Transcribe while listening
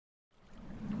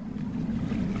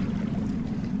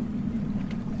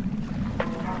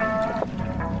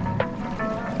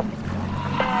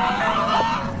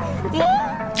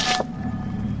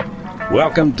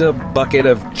Welcome to Bucket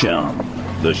of Chum,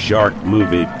 the Shark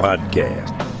Movie Podcast.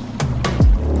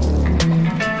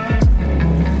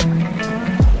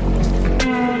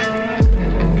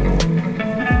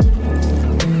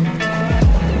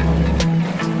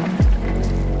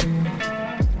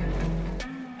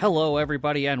 Hello,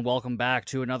 everybody, and welcome back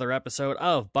to another episode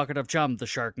of Bucket of Chum, the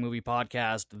Shark Movie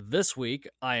Podcast. This week,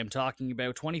 I am talking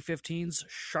about 2015's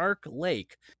Shark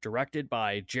Lake, directed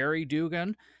by Jerry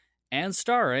Dugan and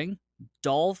starring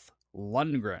Dolph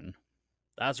Lundgren.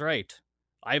 That's right.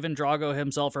 Ivan Drago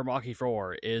himself from Rocky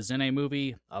IV is in a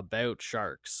movie about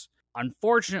sharks.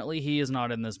 Unfortunately, he is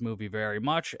not in this movie very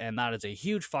much, and that is a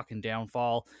huge fucking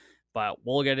downfall, but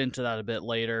we'll get into that a bit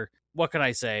later. What can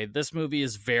I say? This movie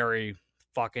is very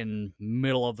fucking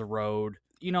middle of the road.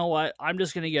 You know what? I'm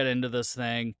just gonna get into this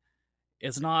thing.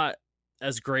 It's not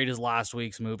as great as last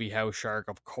week's movie, House Shark,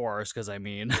 of course, because I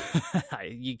mean,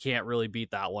 you can't really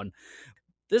beat that one.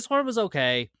 This one was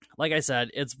okay. Like I said,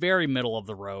 it's very middle of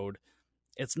the road.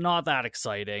 It's not that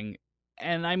exciting.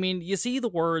 And I mean, you see the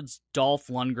words Dolph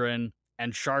Lundgren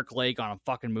and Shark Lake on a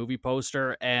fucking movie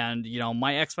poster, and, you know,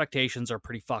 my expectations are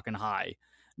pretty fucking high.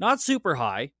 Not super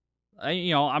high.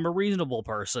 I'm a reasonable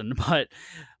person, but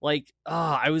like,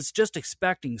 I was just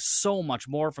expecting so much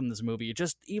more from this movie,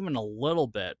 just even a little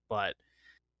bit. But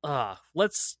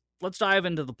let's dive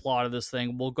into the plot of this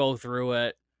thing. We'll go through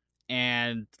it,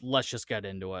 and let's just get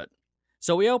into it.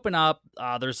 So we open up.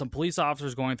 There's some police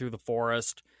officers going through the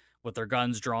forest with their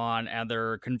guns drawn, and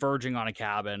they're converging on a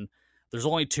cabin. There's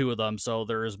only two of them, so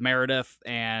there's Meredith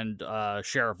and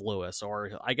Sheriff Lewis,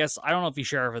 or I guess I don't know if he's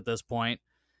sheriff at this point.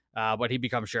 But he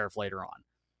becomes sheriff later on.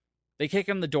 They kick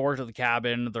in the door to the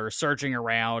cabin. They're searching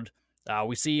around.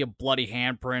 We see a bloody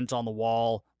handprint on the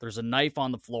wall. There's a knife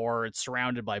on the floor. It's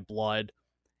surrounded by blood.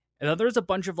 And then there's a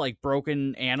bunch of like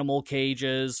broken animal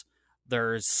cages.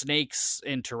 There's snakes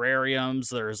in terrariums.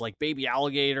 There's like baby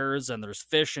alligators, and there's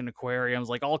fish in aquariums,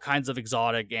 like all kinds of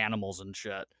exotic animals and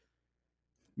shit.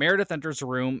 Meredith enters the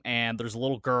room, and there's a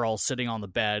little girl sitting on the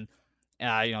bed.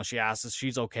 She asks if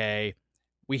she's okay.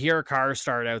 We hear a car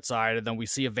start outside, and then we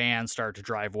see a van start to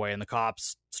drive away, and the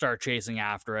cops start chasing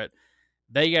after it.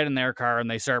 They get in their car,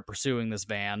 and they start pursuing this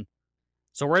van.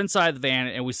 So we're inside the van,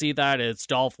 and we see that it's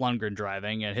Dolph Lundgren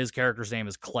driving, and his character's name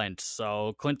is Clint.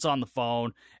 So Clint's on the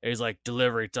phone, and he's like,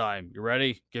 delivery time. You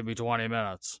ready? Give me 20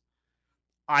 minutes.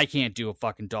 I can't do a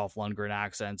fucking Dolph Lundgren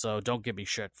accent, so don't give me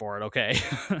shit for it, okay?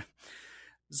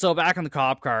 So back in the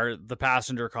cop car, the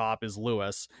passenger cop is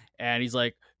Lewis, and he's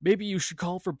like, maybe you should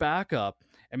call for backup.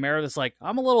 And Meredith's like,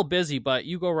 I'm a little busy, but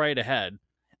you go right ahead.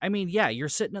 I mean, yeah, you're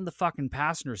sitting in the fucking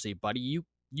passenger seat, buddy.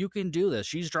 You can do this.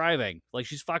 She's driving. Like,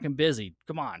 she's fucking busy.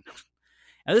 Come on.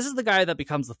 And this is the guy that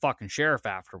becomes the fucking sheriff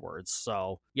afterwards.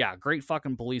 So, yeah, great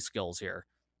fucking police skills here.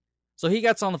 So he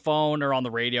gets on the phone or on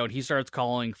the radio, and he starts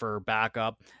calling for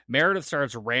backup. Meredith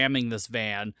starts ramming this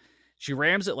van. She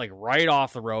rams it, like, right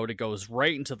off the road. It goes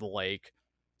right into the lake.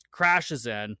 Crashes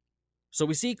in. So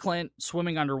we see Clint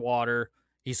swimming underwater.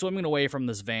 He's swimming away from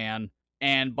this van,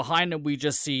 and behind him we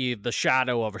just see the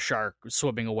shadow of a shark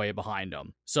swimming away behind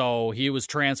him. So he was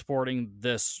transporting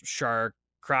this shark,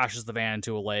 crashes the van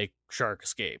into a lake, shark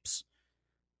escapes.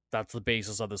 That's the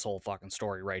basis of this whole fucking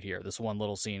story right here. This one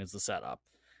little scene is the setup.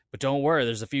 But don't worry,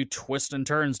 there's a few twists and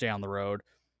turns down the road.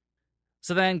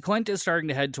 So then Clint is starting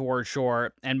to head towards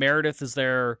shore, and Meredith is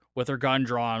there with her gun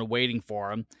drawn, waiting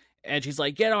for him. And she's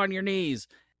like, get on your knees.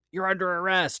 You're under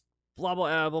arrest. Blah,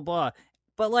 blah, blah, blah.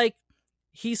 But, like,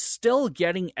 he's still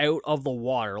getting out of the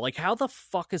water. Like, how the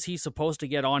fuck is he supposed to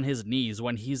get on his knees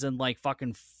when he's in, like,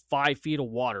 fucking 5 feet of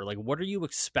water? Like, what are you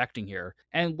expecting here?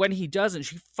 And when he doesn't,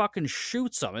 she fucking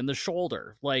shoots him in the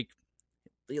shoulder. Like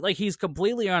he's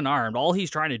completely unarmed. All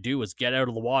he's trying to do is get out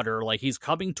of the water. Like, he's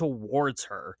coming towards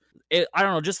her. I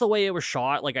don't know, just the way it was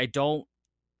shot, like, I don't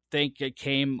think it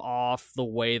came off the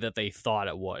way that they thought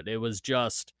it would. It was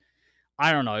just,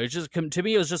 I don't know. It's just, to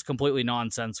me, it was just completely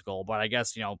nonsensical. But I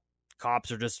guess,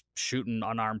 cops are just shooting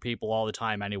unarmed people all the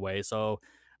time anyway. So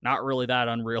not really that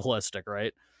unrealistic,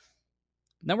 right?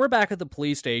 Then we're back at the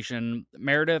police station.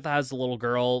 Meredith has the little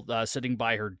girl sitting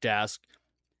by her desk.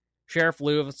 Sheriff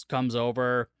Lewis comes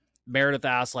over. Meredith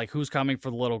asks, like, who's coming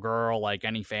for the little girl? Like,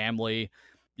 any family?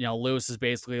 Lewis is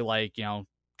basically like,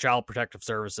 Child Protective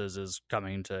Services is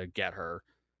coming to get her.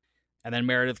 And then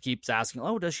Meredith keeps asking,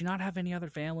 oh, does she not have any other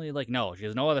family? Like, no, she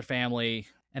has no other family.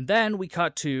 And then we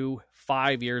cut to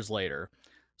 5 years later.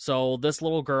 So this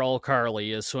little girl,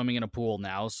 Carly, is swimming in a pool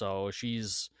now. So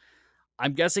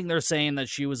I'm guessing they're saying that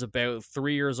she was about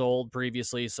 3 years old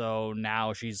previously. So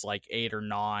now she's like 8 or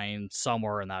 9,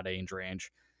 somewhere in that age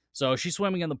range. So she's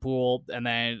swimming in the pool, and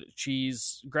then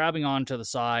she's grabbing onto the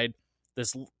side.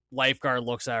 This lifeguard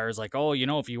looks at her, is like, oh,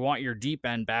 if you want your deep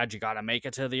end badge, you gotta make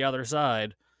it to the other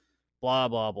side. Blah,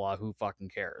 blah, blah. Who fucking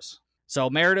cares? So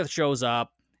Meredith shows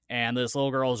up, and this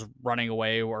little girl's running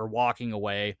away or walking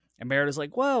away. And Meredith's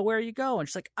like, whoa, where are you going?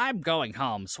 She's like, I'm going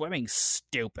home. Swimming's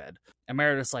stupid. And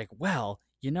Meredith's like, well,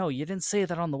 you didn't say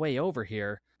that on the way over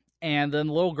here. And then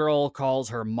the little girl calls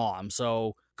her mom.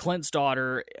 So Clint's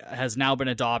daughter has now been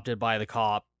adopted by the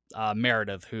cop,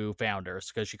 Meredith, who found her,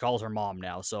 because she calls her mom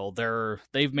now. So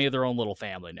they've made their own little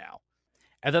family now.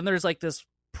 And then there's like this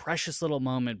precious little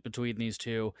moment between these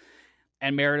two.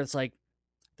 And Meredith's like,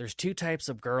 there's two types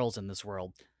of girls in this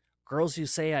world. Girls who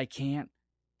say I can't,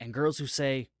 and girls who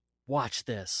say, watch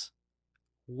this.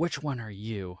 Which one are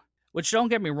you? Which, don't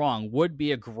get me wrong, would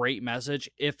be a great message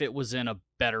if it was in a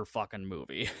better fucking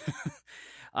movie.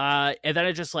 And then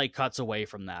it just, like, cuts away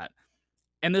from that.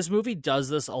 And this movie does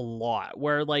this a lot,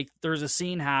 where, like, there's a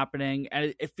scene happening,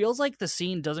 and it feels like the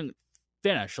scene doesn't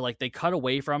finish. Like, they cut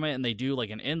away from it, and they do, like,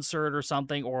 an insert or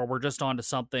something, or we're just on to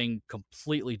something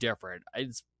completely different. I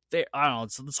don't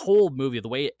know, this whole movie, the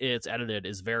way it's edited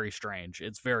is very strange.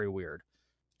 It's very weird.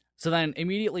 So then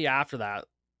immediately after that,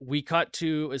 we cut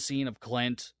to a scene of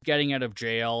Clint getting out of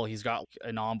jail. He's got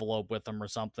an envelope with him or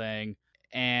something.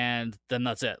 And then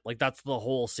that's it. Like, that's the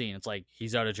whole scene. It's like,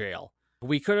 he's out of jail.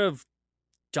 We could have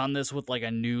done this with like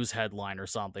a news headline or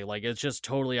something. Like, it's just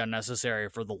totally unnecessary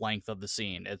for the length of the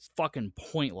scene. It's fucking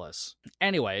pointless.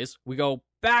 Anyways, we go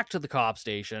back to the cop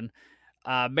station.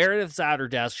 Meredith's at her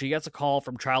desk. She gets a call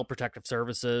from Child Protective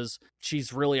Services.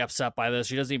 She's really upset by this.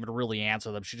 She doesn't even really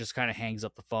answer them. She just kind of hangs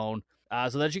up the phone.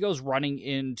 So then she goes running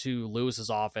into Lewis's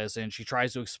office, and she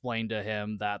tries to explain to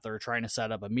him that they're trying to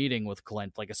set up a meeting with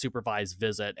Clint, like a supervised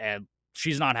visit, and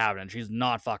she's not having it. She's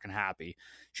not fucking happy.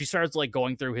 She starts like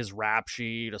going through his rap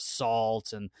sheet,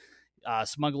 assault, and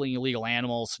smuggling illegal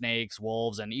animals, snakes,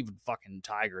 wolves, and even fucking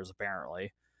tigers,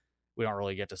 apparently. We don't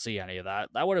really get to see any of that.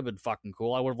 That would have been fucking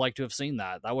cool. I would have liked to have seen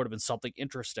that. That would have been something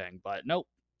interesting, but nope.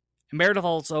 And Meredith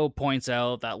also points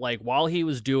out that, like, while he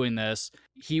was doing this,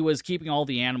 he was keeping all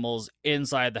the animals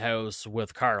inside the house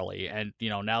with Carly. And,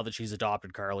 now that she's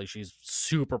adopted Carly, she's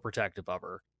super protective of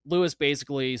her. Lewis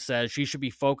basically says she should be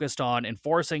focused on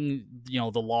enforcing,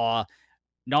 the law,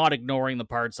 not ignoring the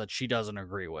parts that she doesn't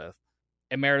agree with.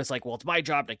 And Meredith's like, well, it's my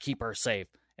job to keep her safe.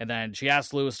 And then she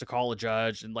asks Lewis to call a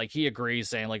judge, and, like, he agrees,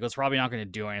 saying, like, it's probably not going to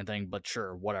do anything, but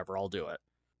sure, whatever, I'll do it.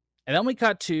 And then we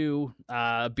cut to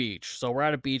a beach. So we're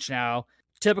at a beach now.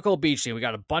 Typical beach scene. We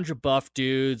got a bunch of buff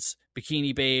dudes,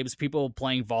 bikini babes, people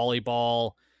playing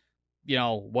volleyball,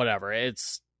 whatever.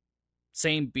 It's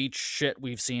same beach shit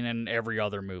we've seen in every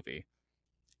other movie.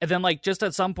 And then, like, just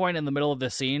at some point in the middle of the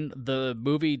scene, the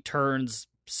movie turns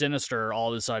sinister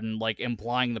all of a sudden, like,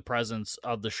 implying the presence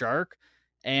of the shark.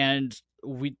 And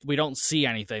we don't see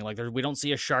anything. Like, we don't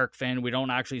see a shark fin. We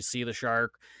don't actually see the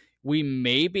shark. We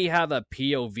maybe have a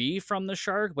POV from the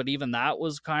shark, but even that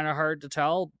was kind of hard to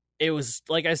tell. It was,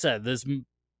 like I said, this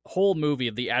whole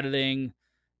movie, the editing,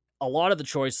 a lot of the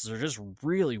choices are just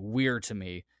really weird to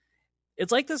me.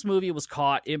 It's like this movie was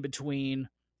caught in between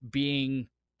being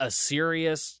a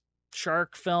serious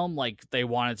shark film, like they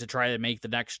wanted to try to make the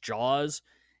next Jaws,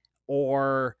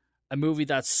 or a movie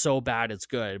that's so bad it's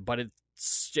good, but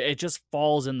it just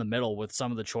falls in the middle with some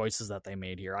of the choices that they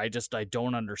made here. I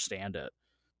don't understand it.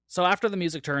 So after the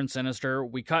music turns sinister,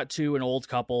 we cut to an old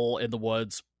couple in the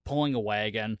woods pulling a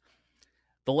wagon.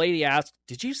 The lady asks,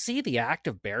 did you see the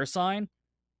active bear sign?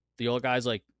 The old guy's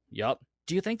like, yup.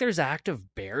 Do you think there's active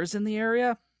bears in the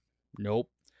area? Nope.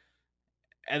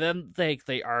 And then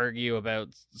they argue about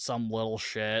some little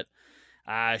shit.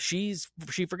 She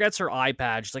forgets her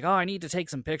iPad. She's like, oh, I need to take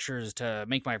some pictures to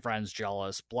make my friends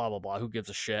jealous. Blah, blah, blah. Who gives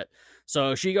a shit?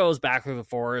 So she goes back through the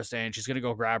forest, and she's going to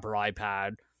go grab her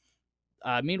iPad.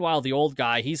 Meanwhile, the old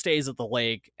guy, he stays at the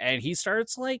lake, and he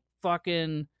starts, like,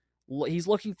 he's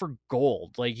looking for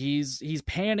gold. Like, he's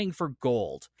panning for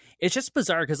gold. It's just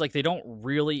bizarre, because, like, they don't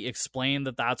really explain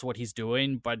that that's what he's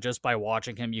doing, but just by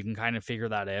watching him, you can kind of figure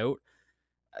that out.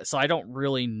 So I don't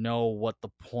really know what the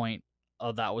point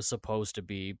of that was supposed to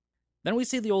be. Then we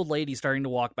see the old lady starting to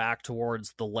walk back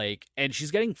towards the lake, and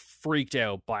she's getting freaked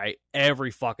out by every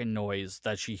fucking noise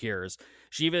that she hears.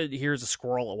 She even hears a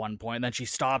squirrel at one point, and then she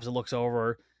stops and looks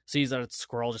over, sees that it's a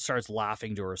squirrel, just starts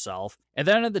laughing to herself. And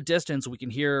then in the distance, we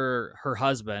can hear her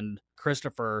husband,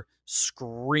 Christopher,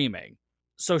 screaming.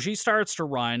 So she starts to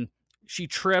run. She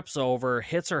trips over,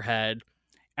 hits her head,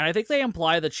 and I think they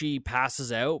imply that she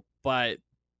passes out, but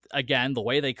again, the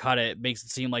way they cut it makes it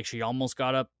seem like she almost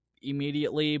got up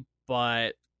immediately,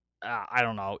 but I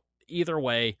don't know. Either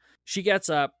way, she gets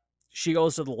up, she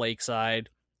goes to the lakeside,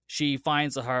 she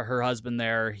finds her husband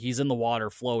there, he's in the water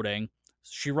floating.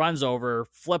 She runs over,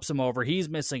 flips him over. He's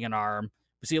missing an arm.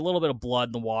 We see a little bit of blood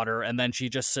in the water, and then she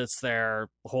just sits there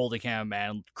holding him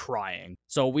and crying.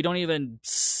 So we don't even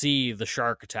see the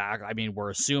shark attack. I mean,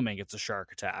 we're assuming it's a shark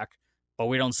attack, but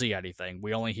we don't see anything.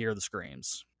 We only hear the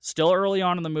screams. Still early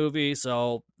on in the movie,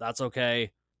 so that's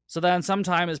okay. So then some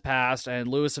time has passed, and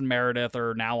Lewis and Meredith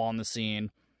are now on the scene.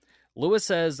 Lewis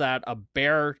says that a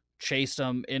bear chased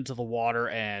him into the water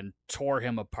and tore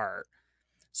him apart.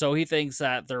 So he thinks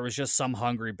that there was just some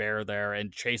hungry bear there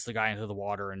and chased the guy into the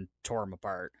water and tore him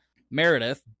apart.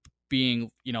 Meredith,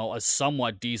 being, a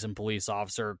somewhat decent police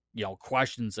officer,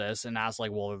 questions this and asks,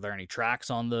 like, well, are there any tracks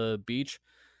on the beach?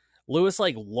 Lewis,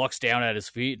 looks down at his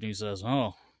feet and he says,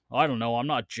 oh, I don't know, I'm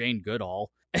not Jane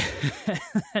Goodall.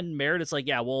 And Meredith's like,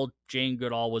 yeah, well, Jane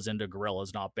Goodall was into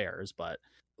gorillas, not bears. But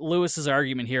Lewis's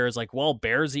argument here is like, well,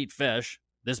 bears eat fish.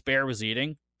 This bear was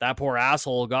eating. That poor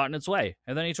asshole got in its way,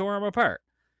 and then he tore him apart.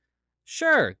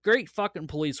 Sure, great fucking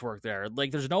police work there.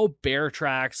 There's no bear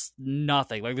tracks,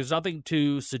 nothing. There's nothing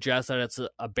to suggest that it's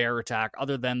a bear attack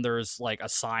other than there's, a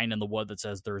sign in the wood that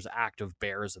says there's active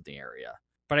bears in the area.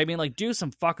 But I mean, do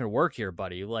some fucking work here,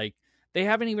 buddy. They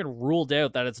haven't even ruled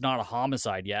out that it's not a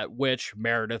homicide yet, which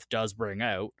Meredith does bring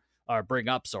up.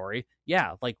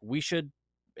 Yeah, we should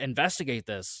investigate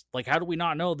this. How do we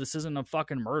not know this isn't a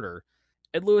fucking murder?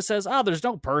 And Lewis says, there's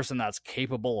no person that's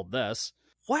capable of this.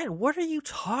 What are you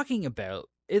talking about?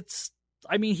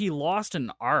 He lost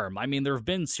an arm. There have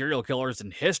been serial killers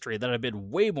in history that have been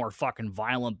way more fucking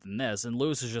violent than this. And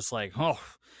Lewis is just like,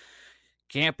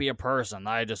 can't be a person.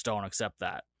 I just don't accept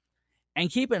that. And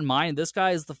keep in mind, this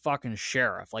guy is the fucking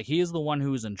sheriff. He is the one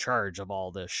who's in charge of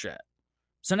all this shit.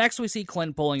 So next we see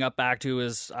Clint pulling up back to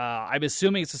his, I'm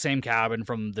assuming it's the same cabin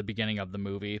from the beginning of the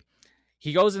movie.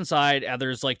 He goes inside, and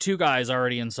there's, two guys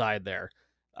already inside there.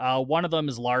 One of them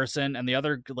is Larson, and the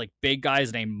other, big guy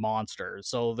is named Monster.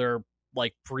 So they're,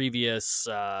 previous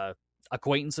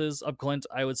acquaintances of Clint,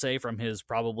 I would say, from his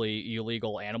probably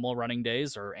illegal animal running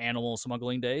days or animal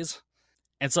smuggling days.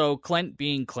 And so Clint,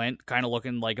 being Clint, kind of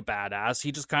looking like a badass,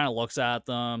 he just kind of looks at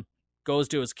them, goes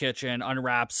to his kitchen,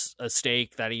 unwraps a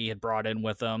steak that he had brought in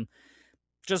with him,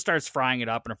 just starts frying it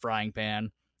up in a frying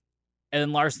pan. And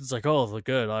then Larson's like, oh,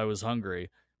 good, I was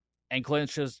hungry. And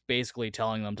Clint's just basically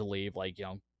telling them to leave,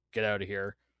 get out of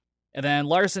here. And then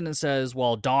Larson says,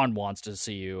 well, Dawn wants to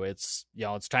see you. It's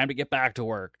time to get back to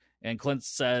work. And Clint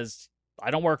says,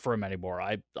 I don't work for him anymore.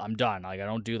 I'm done. I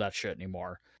don't do that shit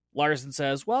anymore. Larson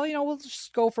says, well, we'll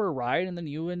just go for a ride, and then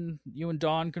you and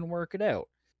Dawn can work it out.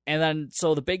 And then,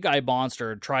 so the big guy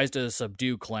Monster tries to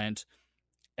subdue Clint.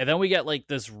 And then we get,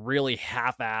 this really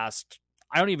half-assed,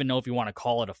 I don't even know if you want to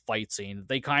call it a fight scene.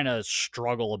 They kind of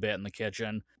struggle a bit in the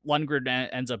kitchen. Lundgren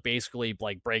ends up basically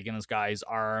breaking this guy's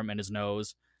arm and his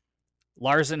nose.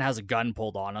 Larson has a gun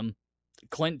pulled on him.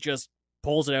 Clint just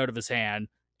pulls it out of his hand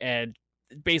and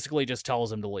basically just tells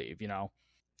him to leave,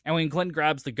 And when Clint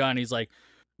grabs the gun, he's like,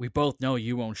 we both know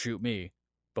you won't shoot me,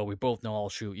 but we both know I'll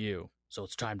shoot you. So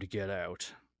it's time to get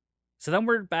out. So then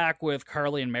we're back with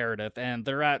Carly and Meredith, and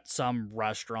they're at some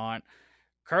restaurant.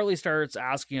 Carly starts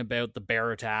asking about the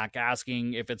bear attack,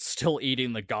 asking if it's still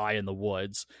eating the guy in the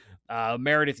woods.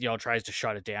 Meredith, tries to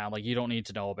shut it down. You don't need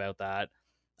to know about that.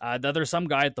 Then there's some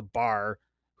guy at the bar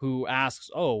who asks,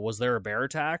 oh, was there a bear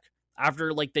attack?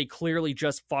 After, they clearly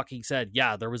just fucking said,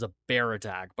 yeah, there was a bear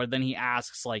attack. But then he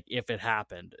asks, if it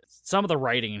happened. Some of the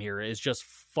writing in here is just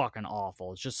fucking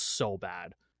awful. It's just so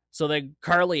bad. So then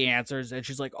Carly answers, and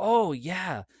she's like, oh,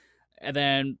 yeah. And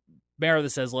then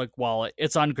Meredith says, look, well,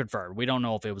 it's unconfirmed. We don't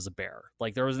know if it was a bear.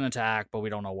 There was an attack, but we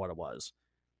don't know what it was.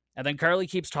 And then Carly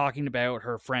keeps talking about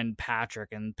her friend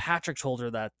Patrick, and Patrick told her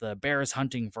that the bear is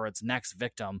hunting for its next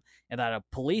victim and that a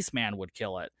policeman would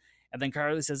kill it. And then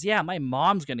Carly says, yeah, my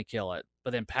mom's going to kill it.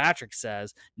 But then Patrick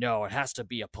says, no, it has to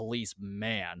be a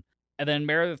policeman. And then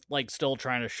Meredith, still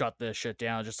trying to shut this shit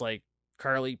down, just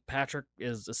Carly, Patrick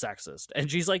is a sexist. And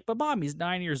she's like, but Mom, he's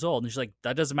 9 years old. And she's like,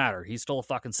 that doesn't matter. He's still a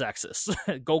fucking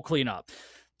sexist. Go clean up.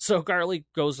 So Carly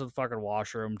goes to the fucking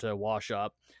washroom to wash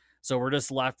up. So we're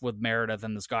just left with Meredith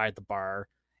and this guy at the bar.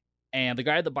 And the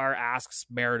guy at the bar asks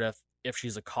Meredith if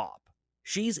she's a cop.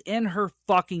 She's in her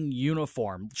fucking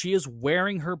uniform. She is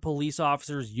wearing her police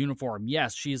officer's uniform.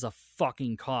 Yes, she's a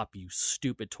fucking cop, you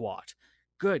stupid twat.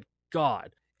 Good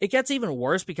God. It gets even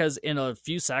worse because in a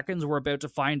few seconds, we're about to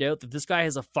find out that this guy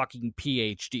has a fucking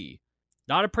PhD.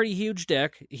 Not a pretty huge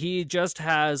dick. He just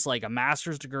has a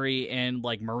master's degree in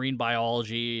marine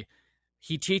biology.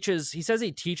 He says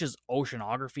he teaches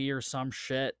oceanography or some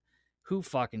shit. Who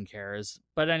fucking cares?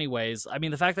 But anyways,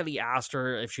 the fact that he asked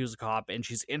her if she was a cop and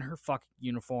she's in her fucking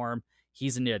uniform,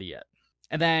 he's an idiot.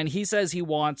 And then he says he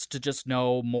wants to just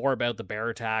know more about the bear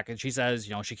attack. And she says,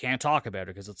 she can't talk about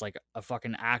it because it's like a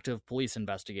fucking active police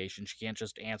investigation. She can't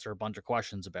just answer a bunch of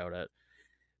questions about it.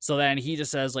 So then he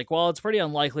just says, like, well, it's pretty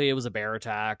unlikely it was a bear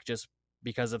attack just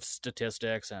because of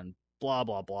statistics and blah,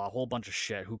 blah, blah. A whole bunch of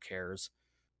shit. Who cares?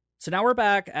 So now we're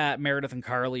back at Meredith and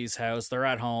Carly's house. They're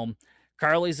at home.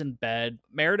 Carly's in bed.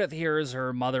 Meredith hears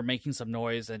her mother making some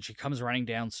noise, and she comes running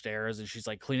downstairs, and she's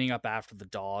like cleaning up after the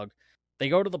dog. They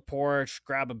go to the porch,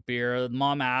 grab a beer. The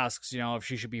mom asks, if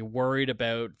she should be worried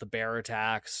about the bear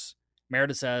attacks.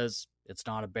 Meredith says it's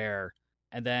not a bear.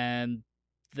 And then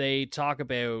they talk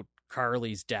about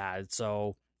Carly's dad.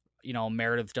 So,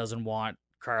 Meredith doesn't want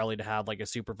Carly to have like a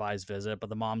supervised visit, but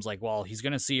the mom's like, well, he's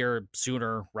going to see her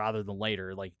sooner rather than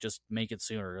later. Like, just make it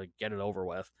sooner, like get it over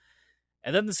with.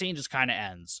 And then the scene just kind of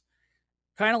ends.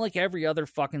 Kind of like every other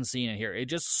fucking scene in here. It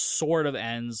just sort of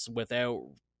ends without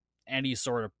any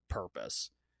sort of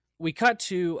purpose. We cut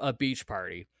to a beach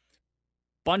party.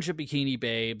 Bunch of bikini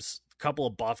babes, a couple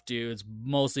of buff dudes,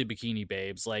 mostly bikini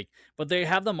babes, but they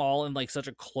have them all in like such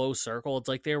a close circle. It's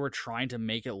like they were trying to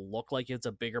make it look like it's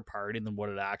a bigger party than what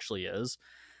it actually is.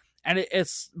 And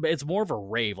it's more of a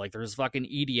rave. Like there's fucking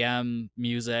EDM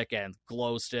music and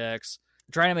glow sticks,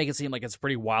 trying to make it seem like it's a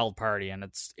pretty wild party, and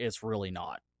it's really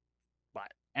not.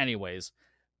 But anyways,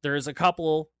 there's a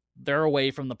couple, they're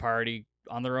away from the party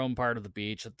on their own part of the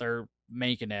beach that they're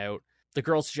making out. The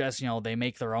girl suggests, they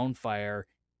make their own fire,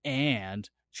 and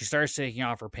she starts taking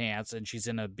off her pants, and she's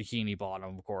in a bikini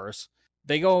bottom, of course.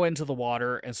 They go into the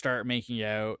water and start making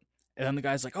out, and then the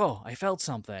guy's like, oh, I felt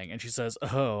something. And she says,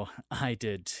 oh, I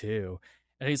did too.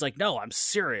 And he's like, no, I'm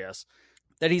serious.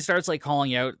 Then he starts like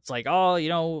calling out, it's like,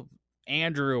 oh,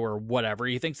 Andrew or whatever.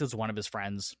 He thinks it's one of his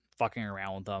friends fucking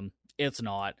around with him. It's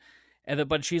not.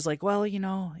 But she's like, well,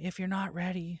 if you're not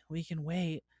ready, we can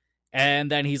wait.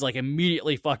 And then he's like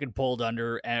immediately fucking pulled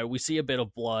under, and we see a bit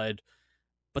of blood,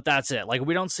 but that's it. Like,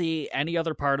 we don't see any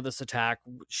other part of this attack.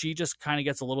 She just kind of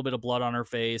gets a little bit of blood on her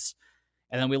face,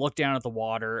 and then we look down at the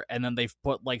water, and then they've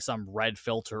put like some red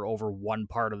filter over one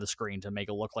part of the screen to make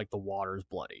it look like the water's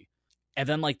bloody. And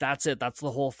then like that's it. That's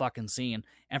the whole fucking scene.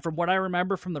 And from what I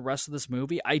remember from the rest of this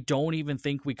movie, I don't even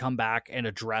think we come back and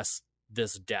address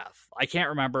this death. I can't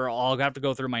remember. I'll have to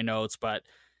go through my notes, but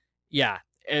yeah,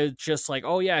 it's just like,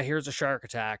 oh yeah, here's a shark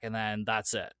attack, and then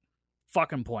that's it.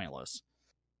 Fucking pointless.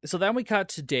 So then we cut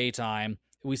to daytime.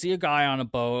 We see a guy on a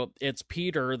boat. It's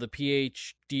Peter, the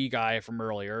PhD guy from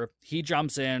earlier. He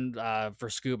jumps in for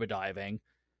scuba diving.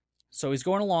 So he's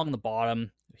going along the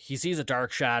bottom. He sees a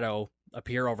dark shadow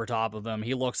appear over top of him.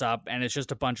 He looks up, and it's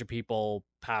just a bunch of people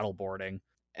paddleboarding.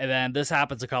 And then this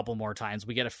happens a couple more times.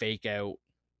 We get a fake out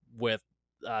with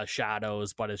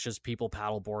shadows, but it's just people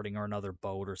paddleboarding or another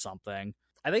boat or something.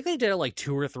 I think they did it like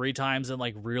 2 or 3 times, and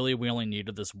like really we only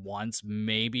needed this once,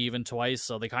 maybe even twice,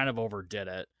 so they kind of overdid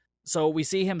it. So we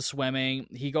see him swimming.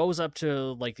 He goes up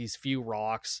to like these few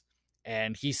rocks,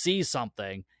 and he sees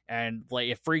something, and like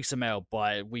it freaks him out,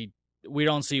 but we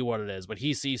don't see what it is, but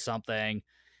he sees something,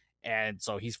 and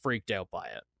so he's freaked out by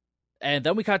it. And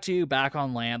then we cut to back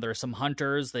on land. There's some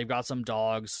hunters. They've got some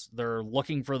dogs. They're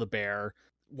looking for the bear.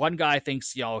 One guy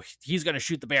thinks, he's going to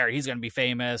shoot the bear. He's going to be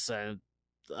famous. And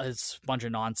it's a bunch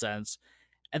of nonsense.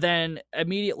 And then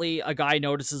immediately a guy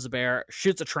notices a bear,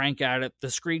 shoots a trank at it. The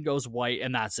screen goes white,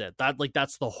 and that's it.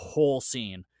 That's the whole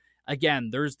scene. Again,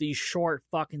 there's these short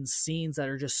fucking scenes that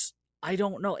are just, I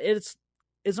don't know. It's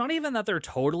not even that they're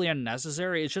totally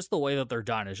unnecessary. It's just the way that they're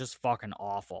done. It's just fucking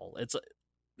awful. It's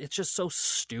just so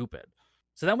stupid.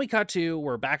 So then we cut to,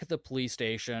 we're back at the police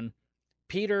station.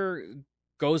 Peter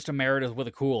goes to Meredith with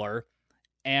a cooler,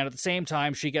 and at the same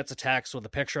time, she gets a text with a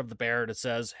picture of the bear that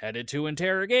says, headed to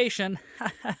interrogation.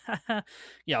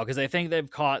 Because they think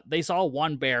they saw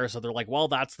one bear, so they're like, well,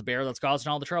 that's the bear that's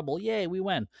causing all the trouble. Yay, we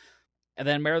win. And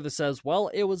then Meredith says, well,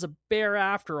 it was a bear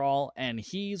after all, and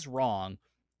he's wrong.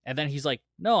 And then he's like,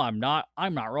 no, I'm not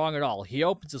wrong at all. He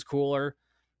opens his cooler,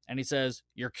 and he says,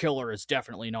 your killer is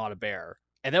definitely not a bear.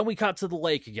 And then we cut to the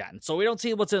lake again, so we don't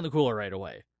see what's in the cooler right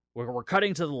away. We're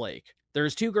cutting to the lake.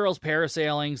 There's 2 girls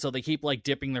parasailing, so they keep like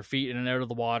dipping their feet in and out of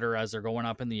the water as they're going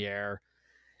up in the air.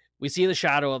 We see the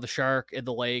shadow of the shark in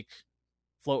the lake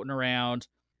floating around.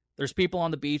 There's people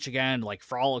on the beach again, like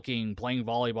frolicking, playing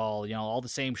volleyball, all the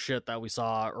same shit that we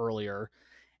saw earlier.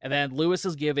 And then Lewis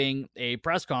is giving a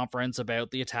press conference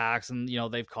about the attacks, and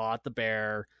they've caught the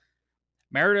bear.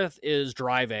 Meredith is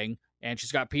driving, and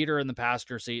she's got Peter in the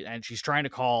passenger seat, and she's trying to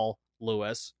call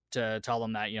Lewis to tell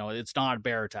him that, it's not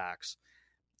bear attacks.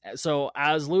 So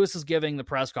as Lewis is giving the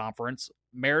press conference,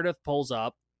 Meredith pulls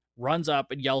up, runs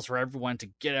up, and yells for everyone to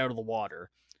get out of the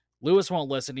water. Lewis won't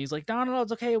listen. He's like, no,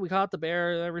 it's okay. We caught the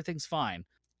bear. Everything's fine.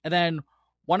 And then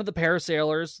one of the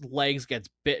parasailers' legs gets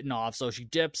bitten off. So she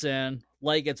dips in,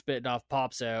 leg gets bitten off,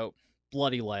 pops out,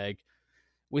 bloody leg.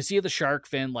 We see the shark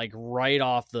fin like right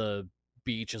off the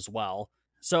beach as well.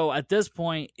 So at this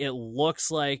point, it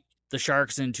looks like the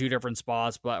shark's in two different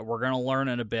spots, but we're going to learn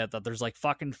in a bit that there's like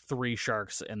fucking 3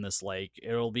 sharks in this lake.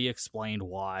 It'll be explained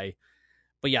why.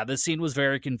 But yeah, this scene was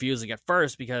very confusing at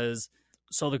first because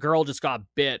so the girl just got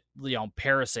bit,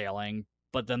 parasailing,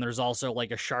 but then there's also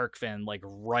like a shark fin like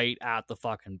right at the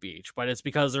fucking beach. But it's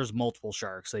because there's multiple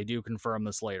sharks. They do confirm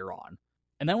this later on.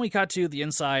 And then we cut to the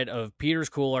inside of Peter's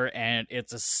cooler, and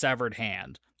it's a severed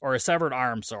hand, or a severed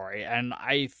arm, sorry. And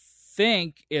I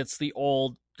think it's the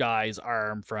old guy's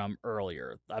arm from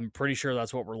earlier. I'm pretty sure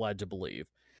that's what we're led to believe.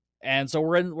 And so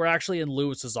we're actually in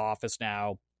Lewis's office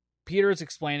now. Peter's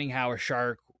explaining how a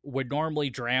shark would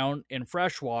normally drown in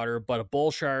fresh water, but a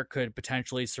bull shark could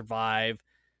potentially survive.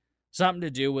 Something to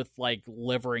do with like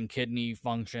liver and kidney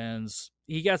functions.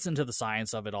 He gets into the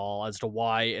science of it all as to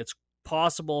why it's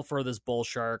possible for this bull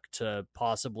shark to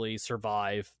possibly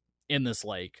survive in this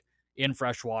lake in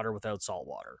fresh water without salt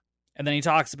water. And then he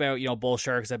talks about, bull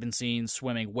sharks have been seen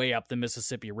swimming way up the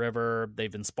Mississippi River.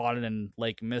 They've been spotted in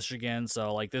Lake Michigan.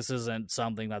 So like this isn't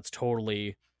something that's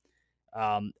totally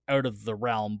out of the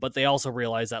realm. But they also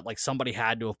realize that like somebody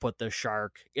had to have put this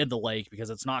shark in the lake because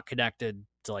it's not connected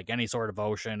to like any sort of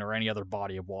ocean or any other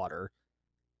body of water.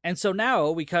 And so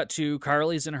now we cut to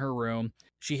Carly's in her room.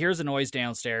 She hears a noise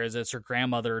downstairs. It's her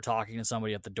grandmother talking to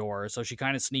somebody at the door. So she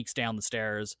kind of sneaks down the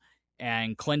stairs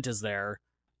and Clint is there.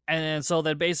 And so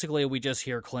then basically we just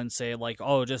hear Clint say like,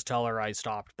 oh, just tell her I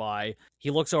stopped by.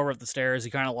 He looks over at the stairs. He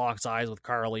kind of locks eyes with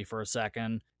Carly for a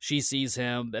second. She sees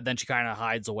him and then she kind of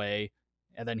hides away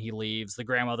and then he leaves. The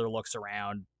grandmother looks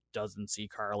around, doesn't see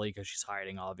Carly because she's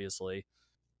hiding, obviously.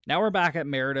 Now we're back at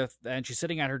Meredith and she's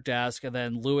sitting at her desk and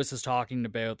then Lewis is talking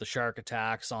about the shark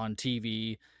attacks on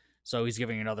TV. So he's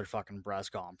giving another fucking press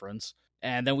conference.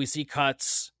 And then we see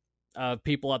cuts of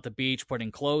people at the beach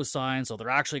putting close signs. So they're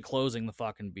actually closing the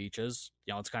fucking beaches.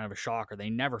 It's kind of a shocker. They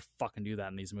never fucking do that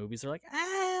in these movies. They're like,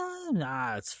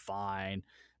 nah, it's fine.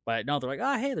 But no, they're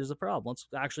like, hey, there's a problem. Let's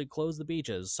actually close the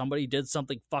beaches. Somebody did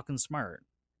something fucking smart.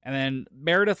 And then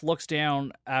Meredith looks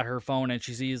down at her phone and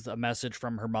she sees a message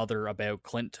from her mother about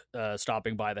Clint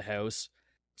stopping by the house.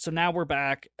 So now we're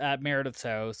back at Meredith's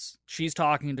house. She's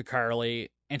talking to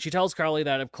Carly, and she tells Carly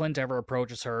that if Clint ever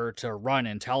approaches her to run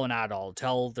and tell an adult,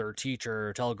 tell their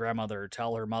teacher, tell grandmother,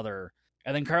 tell her mother.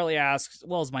 And then Carly asks,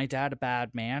 well, is my dad a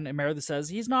bad man? And Meredith says,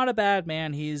 he's not a bad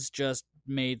man. He's just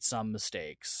made some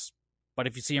mistakes. But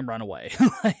if you see him, run away.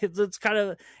 It's kind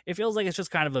of, it feels like it's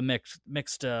just kind of a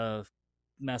mixed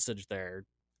message there.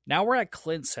 Now we're at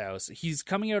Clint's house. He's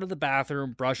coming out of the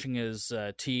bathroom, brushing his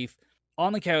teeth.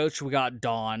 On the couch, we got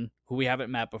Don, who we haven't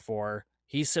met before.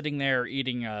 He's sitting there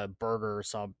eating a burger or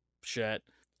some shit.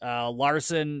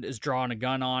 Larson is drawing a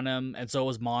gun on him, and so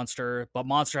is Monster. But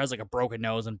Monster has like a broken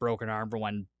nose and broken arm from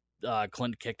when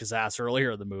Clint kicked his ass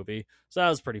earlier in the movie. So that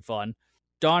was pretty fun.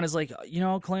 Don is like,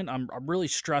 Clint, I'm really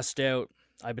stressed out.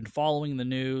 I've been following the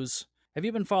news. Have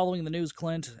you been following the news,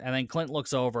 Clint? And then Clint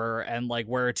looks over, and like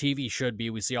where a TV should be,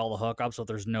 we see all the hookups, but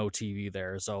there's no TV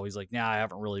there. So he's like, nah, I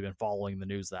haven't really been following the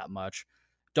news that much.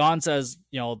 Don says,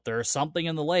 there's something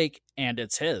in the lake, and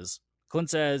it's his. Clint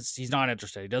says he's not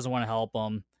interested. He doesn't want to help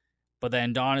him. But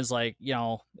then Don is like,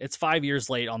 it's 5 years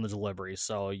late on the delivery,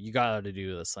 so you got to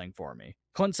do this thing for me.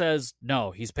 Clint says,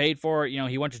 no, he's paid for it.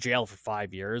 He went to jail for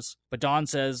 5 years. But Don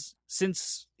says,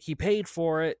 since he paid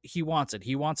for it, he wants it.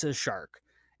 He wants his shark.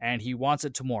 And he wants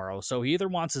it tomorrow. So he either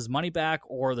wants his money back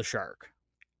or the shark.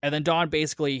 And then Don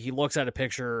basically, he looks at a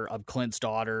picture of Clint's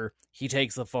daughter. He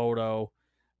takes the photo,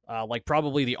 like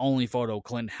probably the only photo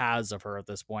Clint has of her at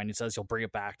this point. He says he'll bring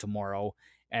it back tomorrow.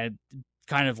 And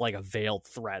kind of like a veiled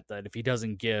threat that if he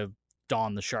doesn't give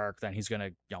Don the shark, then he's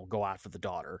going to go after the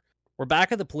daughter. We're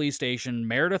back at the police station.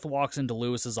 Meredith walks into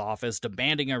Lewis's office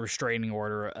demanding a restraining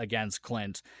order against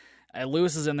Clint. And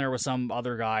Lewis is in there with some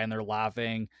other guy and they're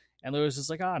laughing. And Lewis is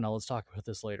like, no, let's talk about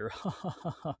this later.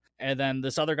 And then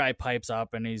this other guy pipes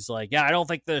up and he's like, yeah, I don't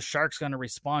think the shark's going to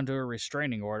respond to a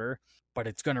restraining order, but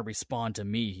it's going to respond to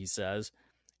me, he says.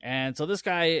 And so this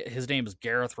guy, his name is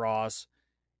Gareth Ross.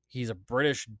 He's a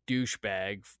British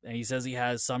douchebag, and he says he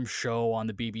has some show on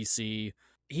the BBC.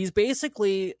 He's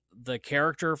basically the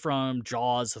character from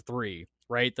Jaws 3,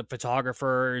 right? The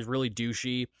photographer is really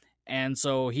douchey. And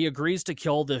so he agrees to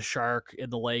kill this shark in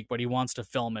the lake, but he wants to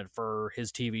film it for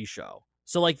his TV show.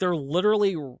 So like they're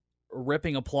literally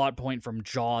ripping a plot point from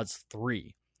Jaws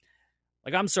 3.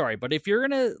 Like, I'm sorry, but if you're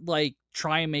gonna, like,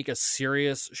 try and make a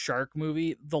serious shark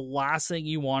movie, the last thing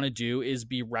you want to do is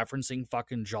be referencing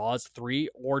fucking Jaws 3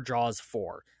 or Jaws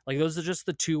 4. Like, those are just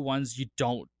the two ones you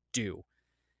don't do.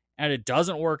 And it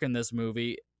doesn't work in this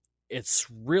movie. It's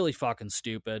really fucking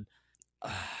stupid.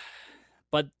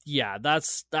 But yeah,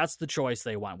 that's the choice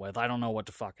they went with. I don't know what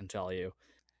to fucking tell you.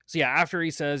 So yeah, after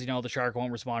he says, the shark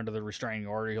won't respond to the restraining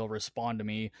order, he'll respond to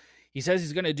me. He says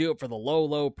he's going to do it for the low,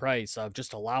 low price of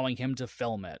just allowing him to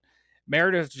film it.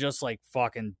 Meredith just, like,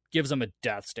 fucking gives him a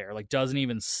death stare, like, doesn't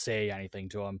even say anything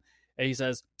to him. And he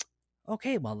says,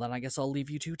 okay, well, then I guess I'll leave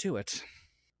you two to it.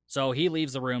 So he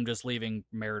leaves the room, just leaving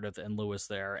Meredith and Lewis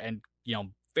there. And,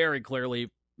 very clearly,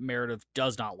 Meredith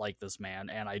does not like this man,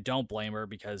 and I don't blame her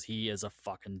because he is a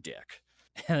fucking dick.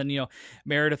 And,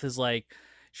 Meredith is like,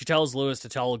 she tells Lewis to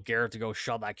tell Gareth to go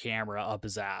shove that camera up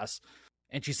his ass.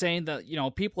 And she's saying that,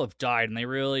 people have died and they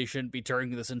really shouldn't be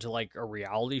turning this into, like, a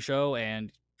reality show. And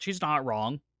she's not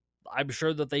wrong. I'm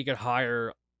sure that they could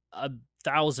hire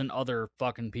 1,000 other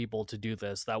fucking people to do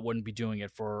this that wouldn't be doing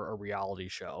it for a reality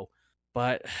show.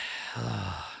 But,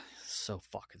 so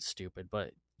fucking stupid.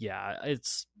 But, yeah,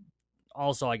 it's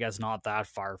also, I guess, not that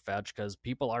far-fetched because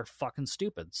people are fucking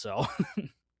stupid, so...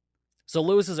 So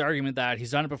Lewis's argument that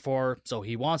he's done it before, so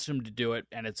he wants him to do it,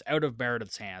 and it's out of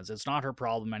Meredith's hands. It's not her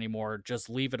problem anymore. Just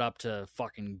leave it up to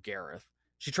fucking Gareth.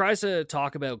 She tries to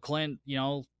talk about Clint,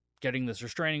 getting this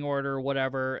restraining order,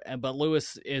 whatever, but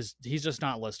Lewis he's just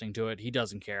not listening to it. He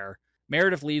doesn't care.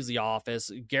 Meredith leaves the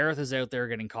office. Gareth is out there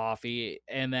getting coffee,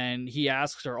 and then he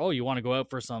asks her, oh, you want to go out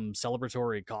for some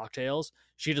celebratory cocktails?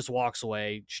 She just walks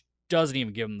away. She doesn't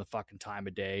even give him the fucking time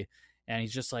of day. And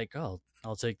he's just like, oh,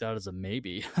 I'll take that as a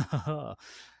maybe.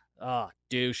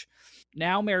 Douche.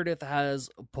 Now Meredith has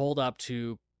pulled up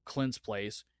to Clint's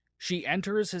place. She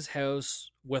enters his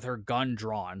house with her gun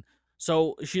drawn.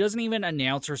 So she doesn't even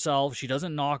announce herself. She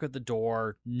doesn't knock at the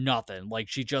door. Nothing. Like,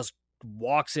 she just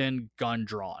walks in, gun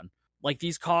drawn. Like,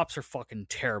 these cops are fucking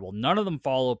terrible. None of them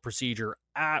follow procedure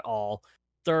at all.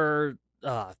 They're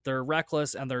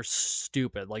reckless and they're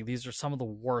stupid. Like, these are some of the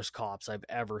worst cops I've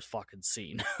ever fucking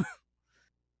seen.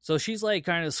 So she's, like,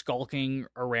 kind of skulking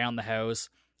around the house.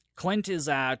 Clint is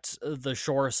at the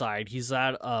shore side. He's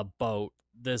at a boat.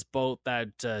 This boat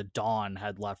that Dawn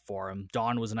had left for him.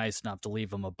 Dawn was nice enough to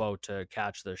leave him a boat to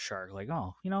catch the shark. Like,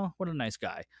 oh, what a nice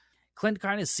guy. Clint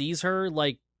kind of sees her,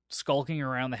 like, skulking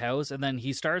around the house, and then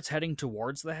he starts heading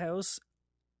towards the house.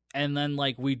 And then,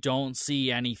 like, we don't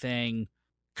see anything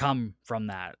come from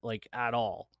that, like, at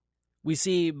all. We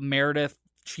see Meredith.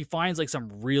 She finds, like,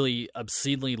 some really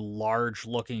obscenely large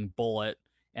looking bullet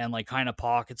and, like, kind of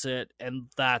pockets it,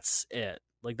 and that's it.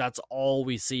 Like, that's all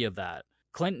we see of that.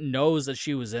 Clint knows that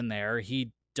she was in there.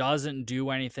 He doesn't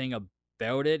do anything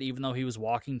about it, even though he was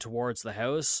walking towards the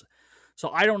house.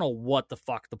 So I don't know what the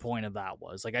fuck the point of that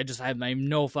was. Like, I have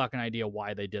no fucking idea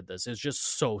why they did this. It's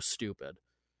just so stupid.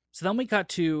 So then we cut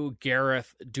to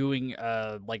Gareth doing,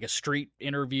 like, a street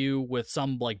interview with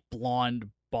some, like,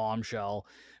 blonde bombshell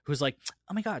who's like,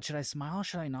 oh my god, should I smile?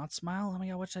 Should I not smile? Oh my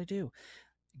god, what should I do?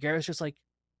 Gareth's just like,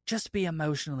 just be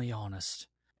emotionally honest.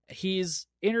 He's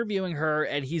interviewing her,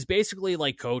 and he's basically,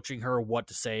 like, coaching her what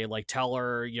to say. Like, tell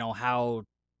her,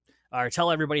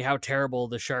 tell everybody how terrible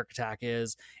the shark attack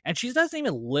is. And she doesn't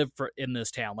even live in this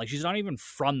town. Like, she's not even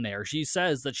from there. She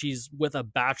says that she's with a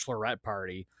bachelorette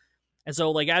party. And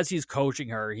so, like, as he's coaching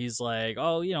her, he's like,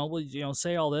 oh,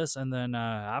 say all this, and then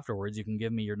afterwards you can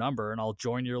give me your number, and I'll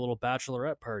join your little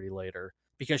bachelorette party later.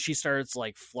 Because she starts,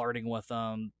 like, flirting with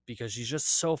him, because she's just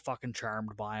so fucking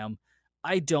charmed by him.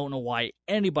 I don't know why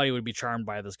anybody would be charmed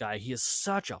by this guy. He is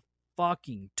such a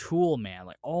fucking tool, man.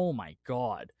 Like, oh my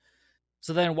god.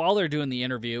 So then while they're doing the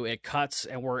interview, it cuts,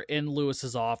 and we're in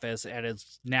Lewis's office, and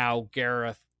it's now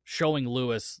Gareth showing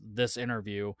Lewis this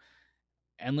interview.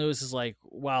 And Lewis is like,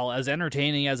 well, as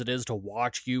entertaining as it is to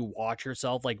watch you watch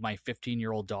yourself, like my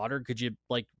 15-year-old daughter, could you,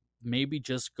 like, maybe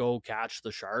just go catch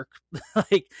the shark?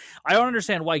 Like, I don't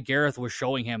understand why Gareth was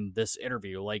showing him this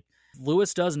interview. Like,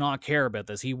 Lewis does not care about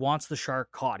this. He wants the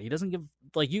shark caught. He doesn't give,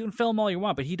 like, you can film all you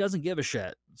want, but he doesn't give a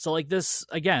shit. So, like, this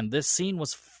scene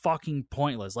was fucking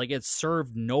pointless. Like, it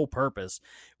served no purpose.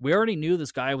 We already knew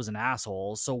this guy was an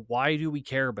asshole, so why do we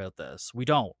care about this? We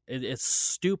don't. It's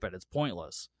stupid. It's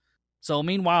pointless. So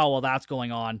meanwhile, while that's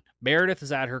going on, Meredith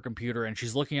is at her computer and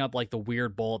she's looking up, like, the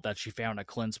weird bullet that she found at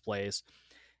Clint's place.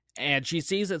 And she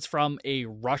sees it's from a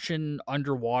Russian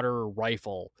underwater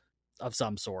rifle of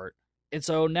some sort. And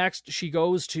so next she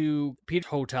goes to Peter's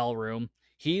hotel room.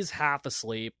 He's half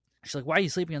asleep. She's like, why are you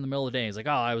sleeping in the middle of the day? He's like,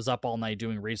 oh, I was up all night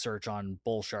doing research on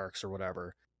bull sharks or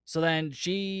whatever. So then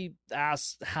she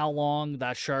asks how long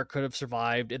that shark could have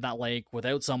survived in that lake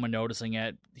without someone noticing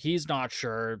it. He's not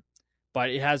sure, but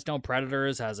it has no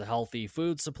predators, has a healthy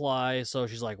food supply. So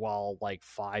she's like, well, like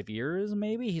 5 years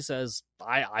maybe? He says,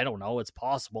 I don't know. It's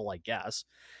possible, I guess.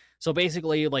 So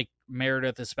basically, like,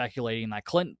 Meredith is speculating that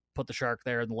Clint put the shark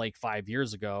there in the lake 5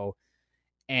 years ago,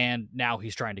 and now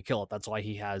he's trying to kill it. That's why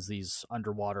he has these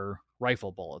underwater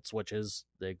rifle bullets, which is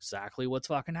exactly what's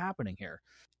fucking happening here.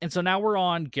 And so now we're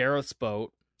on Gareth's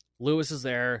boat. Lewis is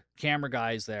there. Camera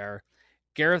guy's there.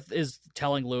 Gareth is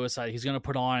telling Lewis that he's going to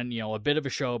put on, a bit of a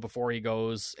show before he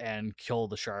goes and kill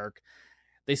the shark.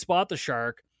 They spot the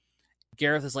shark.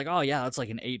 Gareth is like, oh yeah, that's like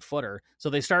an 8-footer.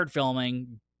 So they start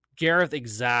filming. Gareth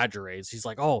exaggerates. He's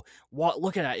like, oh, what?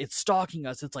 Look at it. It's stalking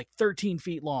us. It's like 13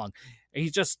 feet long. And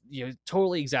he's just,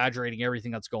 totally exaggerating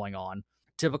everything that's going on.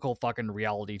 Typical fucking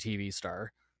reality TV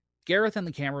star. Gareth and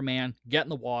the cameraman get in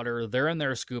the water. They're in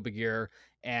their scuba gear.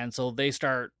 And so they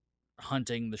start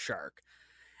hunting the shark.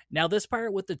 Now, this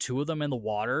part with the two of them in the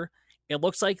water, it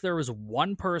looks like there was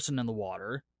one person in the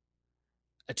water,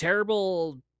 a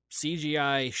terrible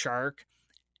CGI shark,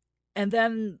 and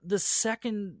then the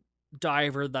second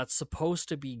diver that's supposed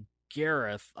to be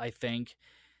Gareth, I think,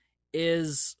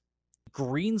 is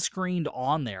green screened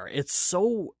on there. It's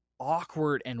so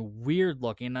awkward and weird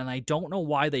looking, and I don't know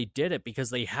why they did it, because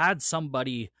they had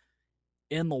somebody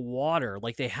in the water.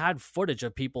 Like, they had footage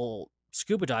of people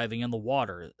scuba diving in the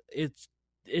water.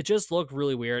 It just looked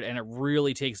really weird, and it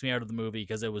really takes me out of the movie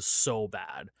because it was so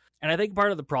bad. And I think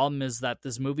part of the problem is that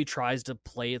this movie tries to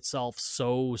play itself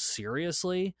so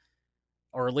seriously,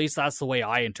 or at least that's the way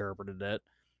I interpreted it.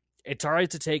 It tries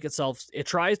to take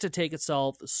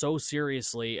itself so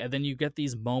seriously, and then you get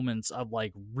these moments of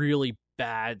like really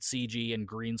bad CG and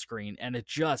green screen, and it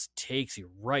just takes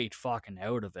you right fucking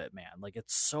out of it, man. Like,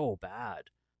 it's so bad.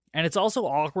 And it's also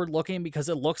awkward looking because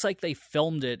it looks like they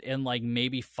filmed it in like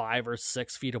maybe 5 or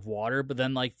 6 feet of water, but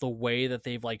then like the way that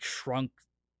they've like shrunk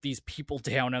these people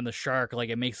down on the shark, like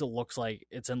it makes it look like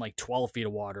it's in like 12 feet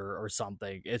of water or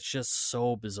something. It's just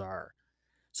so bizarre.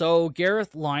 So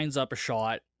Gareth lines up a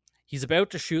shot. He's about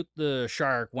to shoot the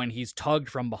shark when he's tugged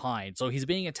from behind. So he's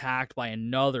being attacked by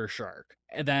another shark.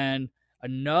 And then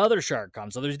another shark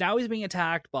comes. So he's being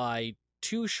attacked by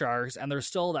 2 sharks, and there's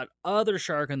still that other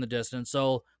shark in the distance.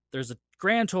 So there's a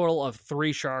grand total of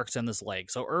 3 sharks in this lake.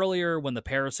 So earlier, when the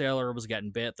parasailer was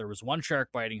getting bit, there was 1 shark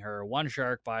biting her, 1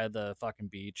 shark by the fucking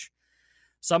beach.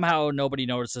 Somehow nobody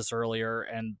noticed this earlier,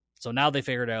 and so now they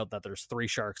figured out that there's 3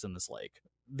 sharks in this lake.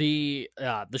 The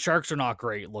sharks are not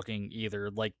great looking either.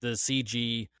 Like, the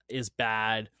CG is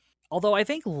bad. Although I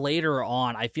think later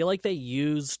on, I feel like they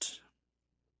used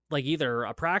like either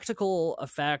a practical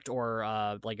effect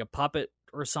or like a puppet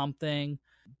or something.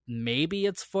 Maybe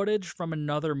it's footage from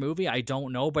another movie. I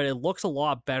don't know, but it looks a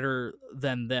lot better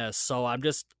than this. So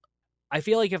I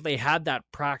feel like if they had that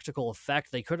practical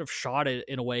effect, they could have shot it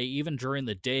in a way, even during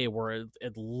the day, where it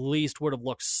at least would have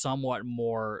looked somewhat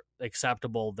more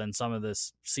acceptable than some of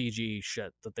this CG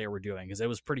shit that they were doing, because it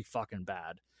was pretty fucking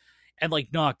bad. And, like,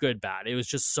 not good bad. It was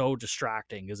just so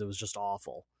distracting because it was just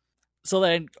awful. So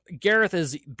then Gareth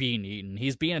is being eaten.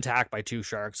 He's being attacked by 2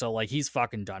 sharks, so, like, he's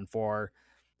fucking done for.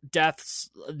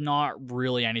 Death's not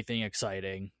really anything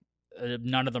exciting.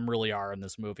 None of them really are in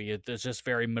this movie. It's just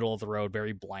very middle of the road,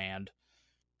 very bland.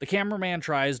 The cameraman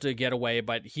tries to get away,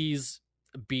 but he's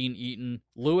being eaten.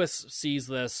 Lewis sees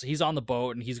this. He's on the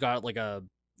boat, and he's got like a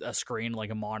screen, like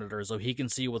a monitor, so he can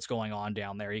see what's going on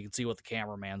down there. He can see what the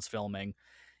cameraman's filming.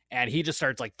 And he just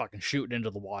starts like fucking shooting into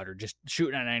the water, just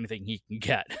shooting at anything he can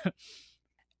get.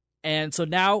 And so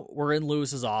now we're in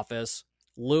Lewis's office.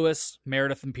 Lewis,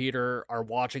 Meredith, and Peter are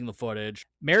watching the footage.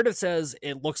 Meredith says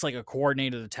it looks like a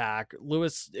coordinated attack.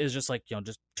 Lewis is just like,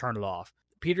 just turn it off.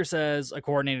 Peter says a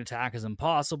coordinated attack is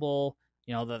impossible,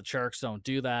 that sharks don't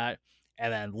do that.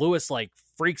 And then Lewis like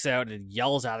freaks out and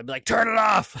yells at him, like, turn it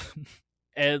off.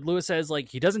 And Lewis says like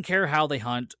he doesn't care how they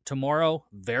hunt. Tomorrow,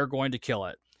 they're going to kill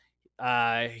it.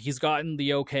 He's gotten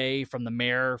the okay from the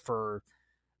mayor for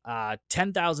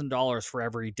 $10,000 for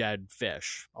every dead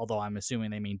fish. Although I'm assuming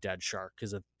they mean dead shark,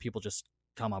 because if people just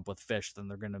come up with fish, then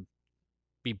they're going to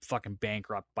be fucking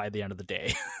bankrupt by the end of the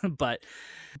day. But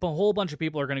a whole bunch of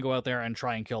people are going to go out there and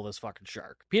try and kill this fucking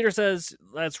shark. Peter says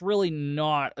that's really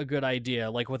not a good idea.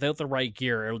 Like, without the right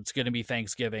gear, it's going to be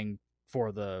Thanksgiving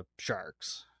for the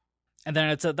sharks. And then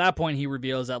it's at that point he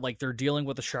reveals that like they're dealing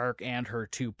with the shark and her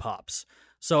 2 pups.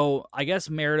 So I guess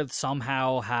Meredith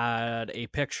somehow had a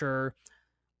picture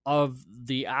of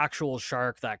the actual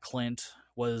shark that Clint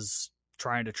was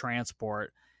trying to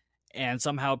transport, and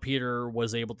somehow Peter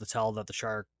was able to tell that the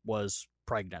shark was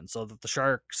pregnant. So that the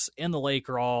sharks in the lake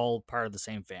are all part of the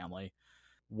same family.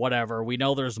 Whatever. We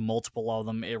know there's multiple of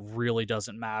them. It really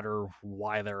doesn't matter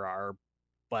why there are.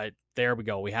 But there we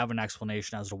go. We have an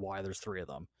explanation as to why there's 3 of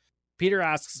them. Peter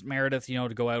asks Meredith, to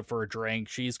go out for a drink.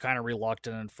 She's kind of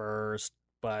reluctant at first,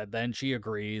 but then she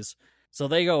agrees. So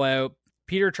they go out.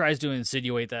 Peter tries to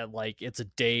insinuate that, like, it's a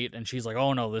date, and she's like,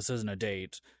 oh, no, this isn't a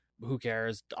date. Who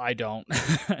cares? I don't.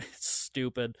 It's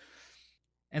stupid.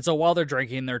 And so while they're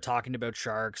drinking, they're talking about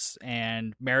sharks,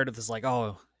 and Meredith is like,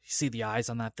 oh, you see the eyes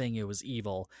on that thing? It was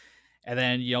evil. And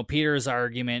then, Peter's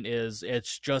argument is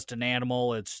it's just an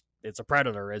animal. It's a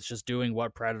predator. It's just doing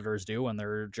what predators do, and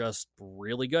they're just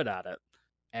really good at it.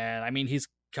 And, I mean, he's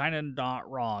kind of not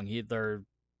wrong.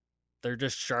 They're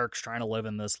just sharks trying to live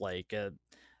in this lake.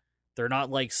 They're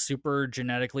not, like, super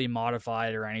genetically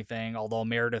modified or anything, although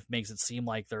Meredith makes it seem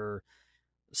like they're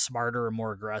smarter and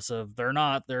more aggressive. They're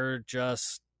not.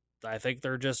 I think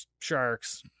they're just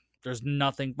sharks. There's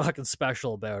nothing fucking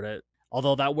special about it.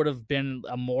 Although that would have been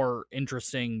a more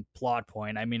interesting plot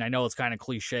point. I mean, I know it's kind of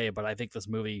cliche, but I think this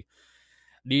movie,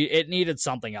 it needed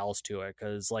something else to it,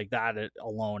 because, like, that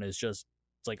alone is just,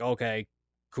 it's like, okay,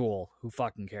 cool, who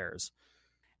fucking cares?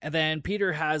 And then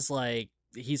Peter has, like,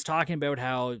 he's talking about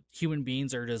how human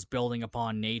beings are just building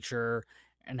upon nature,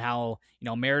 and how,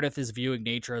 Meredith is viewing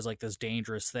nature as, like, this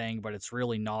dangerous thing, but it's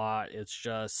really not. It's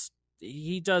just,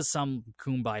 he does some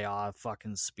kumbaya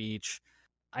fucking speech.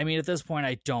 I mean, at this point,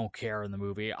 I don't care in the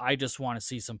movie. I just want to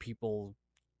see some people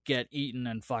get eaten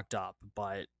and fucked up.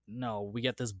 But no, we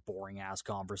get this boring-ass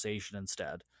conversation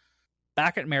instead.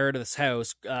 Back at Meredith's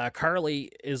house,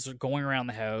 Carly is going around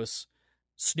the house,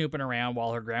 snooping around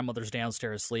while her grandmother's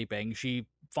downstairs sleeping. She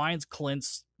finds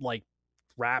Clint's, like,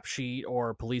 rap sheet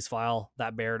or police file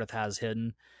that Meredith has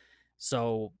hidden.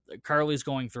 So Carly's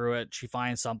going through it. She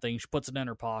finds something. She puts it in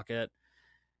her pocket,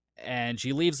 and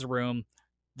she leaves the room.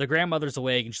 The grandmother's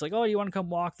awake, and she's like, oh, you want to come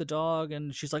walk the dog?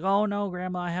 And she's like, oh, no,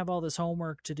 Grandma, I have all this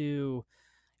homework to do.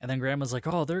 And then Grandma's like,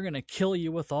 oh, they're going to kill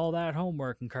you with all that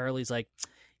homework. And Carly's like,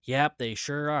 yep, they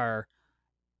sure are.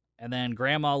 And then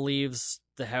Grandma leaves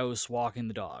the house walking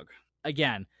the dog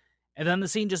again. And then the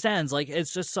scene just ends. Like,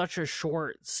 it's just such a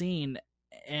short scene.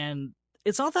 And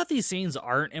it's not that these scenes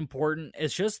aren't important.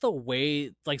 It's just the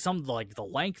way, like, the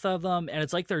length of them. And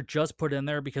it's like they're just put in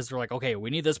there because they're like, okay,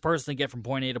 we need this person to get from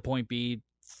point A to point B.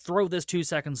 Throw this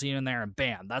 2-second scene in there, and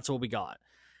bam, that's what we got.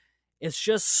 It's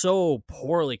just so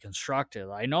poorly constructed.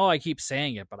 I know I keep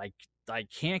saying it, but I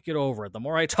can't get over it. The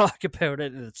more I talk about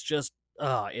it, it's just,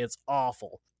 it's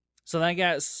awful. So then I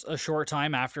guess a short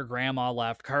time after Grandma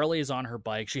left, Carly is on her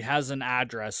bike. She has an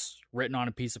address written on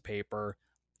a piece of paper.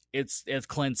 It's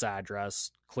Clint's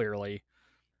address, clearly.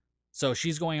 So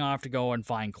she's going off to go and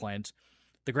find Clint.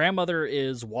 The grandmother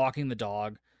is walking the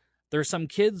dog. There's some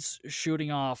kids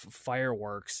shooting off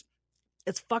fireworks.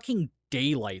 It's fucking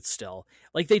daylight still.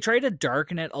 Like, they try to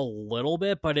darken it a little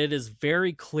bit, but it is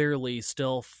very clearly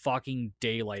still fucking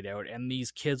daylight out, and these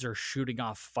kids are shooting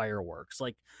off fireworks.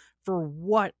 Like, for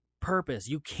what purpose?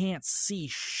 You can't see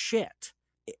shit.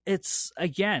 It's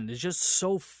just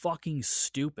so fucking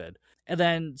stupid. And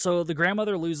then, so the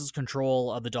grandmother loses control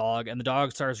of the dog, and the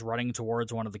dog starts running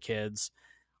towards one of the kids.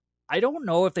 I don't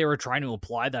know if they were trying to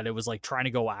imply that it was, like, trying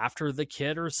to go after the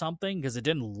kid or something, because it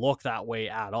didn't look that way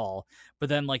at all. But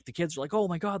then, like, the kids are like, oh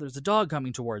my god, there's a dog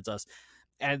coming towards us.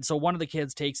 And so one of the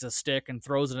kids takes a stick and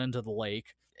throws it into the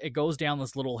lake. It goes down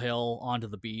this little hill onto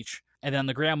the beach, and then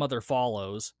the grandmother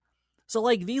follows. So,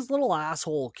 like, these little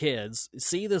asshole kids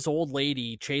see this old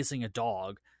lady chasing a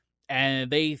dog,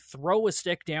 and they throw a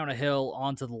stick down a hill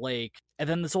onto the lake, and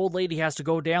then this old lady has to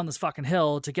go down this fucking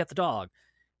hill to get the dog.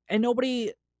 And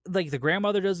nobody, like, the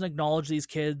grandmother doesn't acknowledge these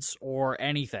kids or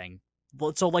anything.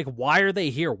 So, like, why are they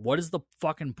here? What is the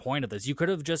fucking point of this? You could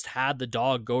have just had the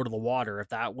dog go to the water if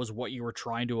that was what you were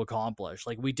trying to accomplish.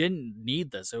 Like, we didn't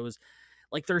need this. It was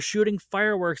like they're shooting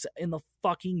fireworks in the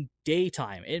fucking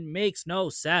daytime. It makes no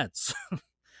sense.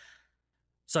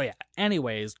 So, yeah,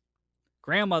 anyways,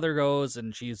 grandmother goes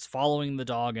and she's following the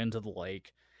dog into the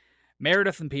lake.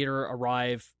 Meredith and Peter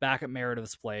arrive back at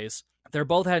Meredith's place. They're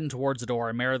both heading towards the door,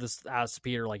 and Meredith asks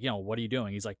Peter, like, what are you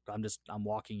doing? He's like, I'm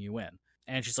walking you in.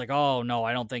 And she's like, oh, no,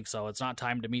 I don't think so. It's not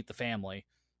time to meet the family.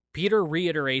 Peter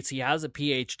reiterates he has a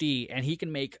PhD, and he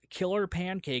can make killer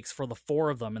pancakes for the 4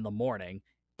 of them in the morning.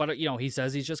 But, he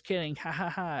says he's just kidding. Ha, ha,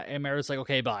 ha. And Meredith's like,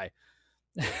 okay, bye.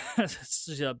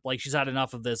 Like, she's had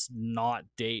enough of this not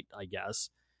date, I guess.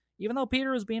 Even though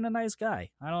Peter is being a nice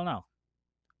guy. I don't know.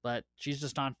 But she's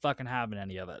just not fucking having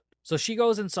any of it. So she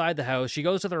goes inside the house. She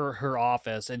goes to her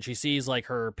office, and she sees, like,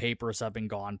 her papers have been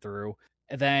gone through.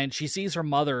 And then she sees her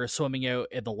mother swimming out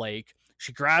in the lake.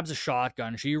 She grabs a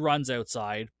shotgun. She runs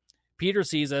outside. Peter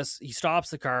sees this. He stops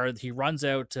the car. He runs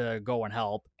out to go and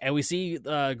help. And we see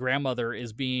the grandmother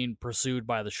is being pursued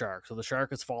by the shark. So the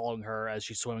shark is following her as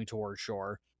she's swimming towards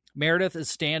shore. Meredith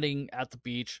is standing at the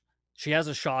beach. She has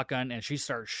a shotgun and she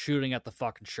starts shooting at the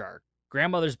fucking shark.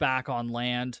 Grandmother's back on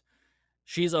land.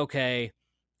 She's okay.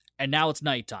 And now it's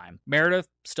nighttime. Meredith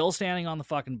still standing on the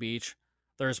fucking beach.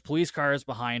 There's police cars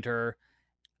behind her.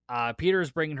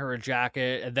 Peter's bringing her a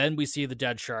jacket, and then we see the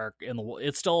dead shark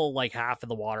it's still like half in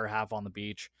the water, half on the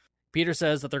beach. Peter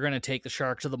says that they're going to take the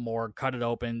shark to the morgue, cut it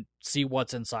open, see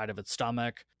what's inside of its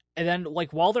stomach. And then,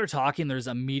 like, while they're talking, there's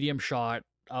a medium shot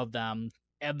of them,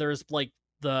 and there's like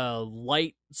the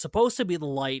light, supposed to be the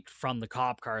light from the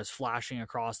cop cars flashing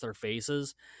across their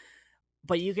faces.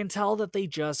 But you can tell that they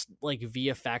just like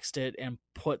VFX'd it and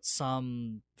put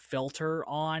some filter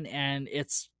on, and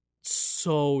it's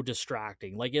so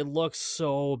distracting. Like, it looks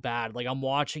so bad. Like, I'm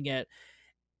watching it,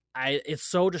 it's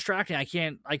so distracting.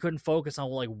 I couldn't focus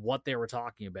on like what they were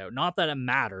talking about. Not that it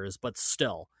matters, but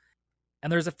still.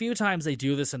 And there's a few times they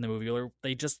do this in the movie where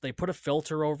they put a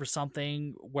filter over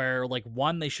something where, like,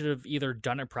 one, they should have either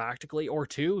done it practically, or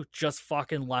two, just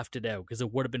fucking left it out because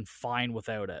it would have been fine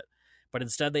without it. But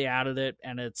instead they added it,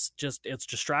 and it's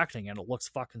distracting and it looks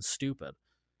fucking stupid.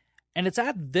 And it's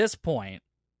at this point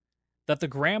that the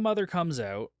grandmother comes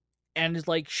out and is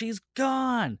like, she's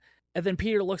gone. And then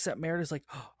Peter looks at Meredith like,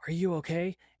 oh, are you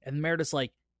okay? And Meredith's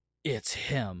like, it's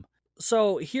him.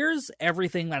 So here's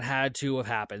everything that had to have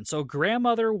happened. So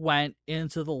grandmother went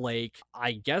into the lake.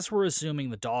 I guess we're assuming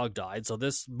the dog died. So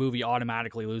this movie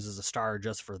automatically loses a star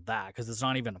just for that, because it's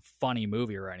not even a funny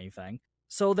movie or anything.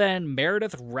 So then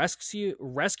Meredith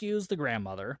rescues the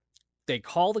grandmother. They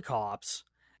call the cops,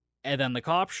 and then the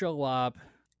cops show up,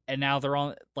 and now they're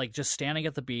on, like, just standing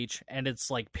at the beach, and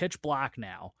it's like pitch black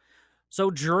now.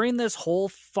 So during this whole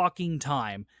fucking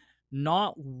time,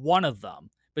 not one of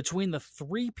them, between the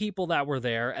three people that were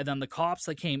there and then the cops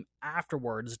that came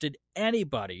afterwards, did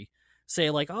anybody say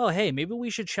like, oh, hey, maybe we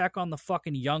should check on the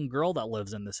fucking young girl that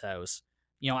lives in this house,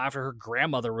 after her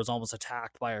grandmother was almost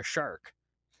attacked by a shark.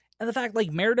 And the fact,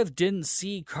 like, Meredith didn't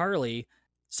see Carly,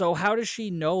 so how does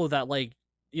she know that, like,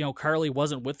 Carly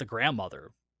wasn't with the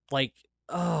grandmother? Like,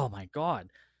 oh my God.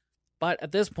 But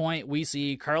at this point, we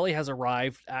see Carly has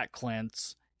arrived at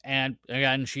Clint's, and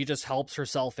again, she just helps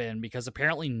herself in because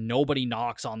apparently nobody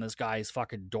knocks on this guy's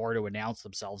fucking door to announce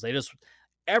themselves.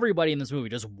 Everybody in this movie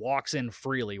just walks in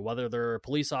freely, whether they're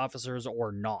police officers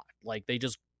or not. Like, they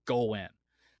just go in.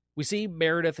 We see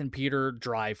Meredith and Peter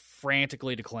drive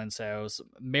frantically to Clint's house.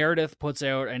 Meredith puts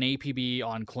out an APB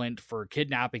on Clint for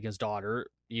kidnapping his daughter,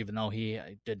 even though he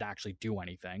didn't actually do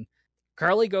anything.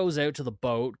 Carly goes out to the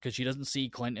boat because she doesn't see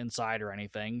Clint inside or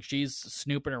anything. She's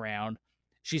snooping around.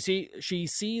 She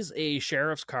sees a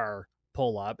sheriff's car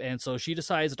pull up, and so she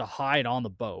decides to hide on the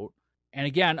boat. And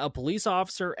again, a police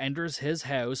officer enters his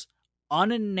house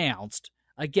unannounced.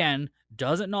 Again,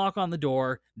 doesn't knock on the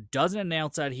door, doesn't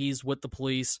announce that he's with the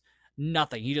police,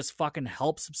 nothing. He just fucking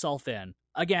helps himself in.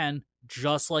 Again,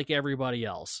 just like everybody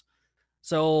else.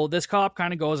 So this cop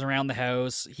kind of goes around the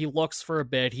house. He looks for a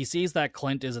bit. He sees that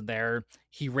Clint isn't there.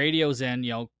 He radios in,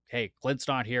 hey, Clint's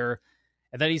not here.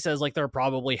 And then he says, like, they're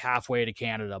probably halfway to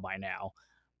Canada by now.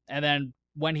 And then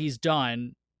when he's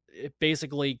done,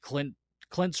 basically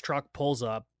Clint's truck pulls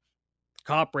up.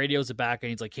 Cop radios it back, and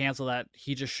he's like, cancel that.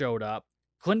 He just showed up.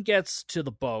 Clint gets to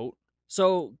the boat.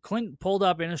 So Clint pulled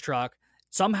up in his truck,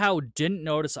 somehow didn't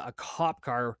notice a cop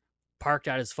car parked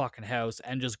at his fucking house,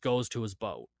 and just goes to his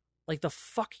boat. Like, the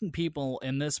fucking people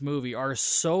in this movie are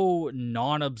so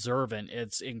non-observant.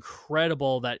 It's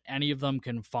incredible that any of them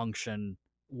can function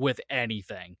with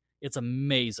anything. It's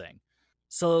amazing.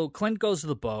 So Clint goes to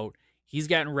the boat. He's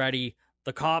getting ready.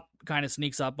 The cop kind of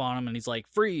sneaks up on him, and he's like,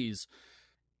 freeze.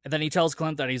 And then he tells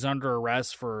Clint that he's under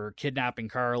arrest for kidnapping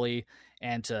Carly,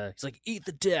 and he's like, eat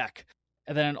the dick.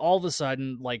 And then all of a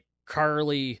sudden, like,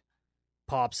 Carly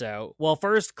pops out. Well,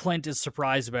 first Clint is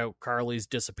surprised about Carly's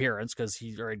disappearance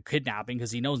or kidnapping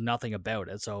because he knows nothing about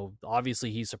it. So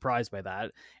obviously he's surprised by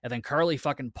that. And then Carly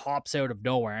fucking pops out of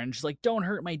nowhere and she's like, don't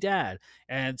hurt my dad.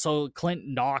 And so Clint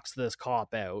knocks this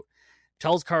cop out,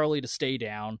 tells Carly to stay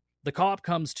down. The cop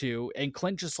comes to, and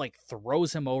Clint just like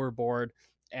throws him overboard,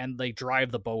 and they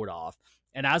drive the boat off.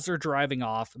 And as they're driving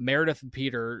off, Meredith and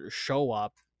Peter show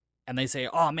up, and they say,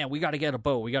 oh man, we got to get a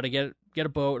boat. We got to get a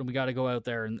boat, and we got to go out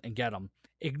there and get them.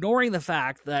 Ignoring the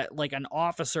fact that, like, an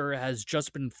officer has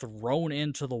just been thrown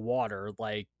into the water.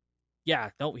 Like,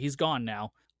 yeah, no, he's gone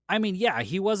now. I mean, yeah,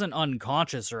 he wasn't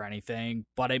unconscious or anything,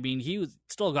 but I mean,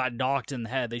 still got knocked in the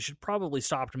head. They should probably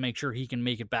stop to make sure he can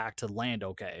make it back to land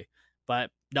okay.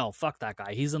 But no, fuck that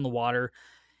guy. He's in the water.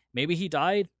 Maybe he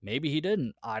died. Maybe he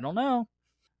didn't. I don't know.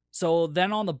 So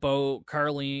then on the boat,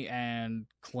 Carly and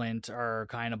Clint are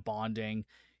kind of bonding.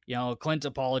 Clint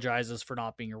apologizes for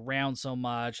not being around so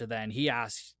much. And then he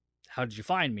asks, how did you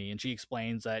find me? And she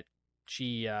explains that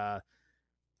she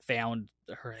found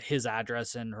his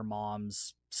address in her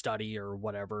mom's study or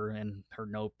whatever in her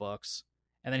notebooks.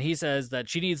 And then he says that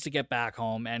she needs to get back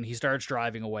home, and he starts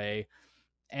driving away.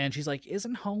 And she's like,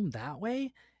 isn't home that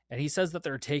way? And he says that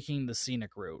they're taking the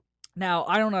scenic route. Now,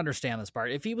 I don't understand this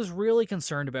part. If he was really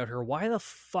concerned about her, why the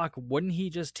fuck wouldn't he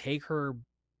just take her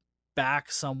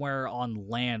back somewhere on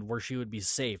land where she would be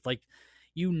safe? Like,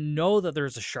 you know that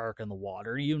there's a shark in the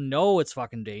water. You know it's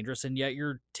fucking dangerous, and yet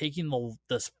you're taking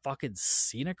this fucking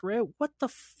scenic route? What the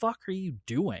fuck are you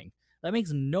doing? That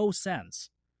makes no sense.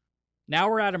 Now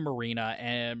we're at a marina,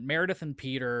 and Meredith and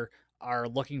Peter are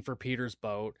looking for Peter's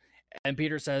boat. And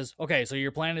Peter says, okay, so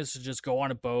your plan is to just go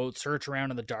on a boat, search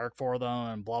around in the dark for them,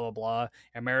 and blah, blah, blah.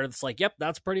 And Meredith's like, yep,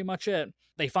 that's pretty much it.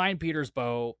 They find Peter's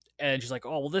boat, and she's like,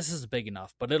 oh, well, this is big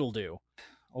enough, but it'll do.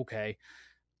 Okay.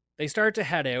 They start to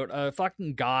head out. A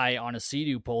fucking guy on a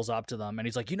Sea-Doo pulls up to them, and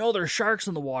he's like, there's sharks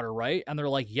in the water, right? And they're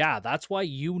like, yeah, that's why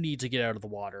you need to get out of the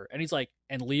water. And he's like,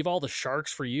 and leave all the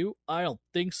sharks for you? I don't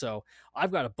think so.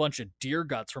 I've got a bunch of deer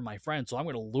guts from my friend, so I'm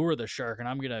going to lure the shark, and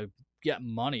I'm going to get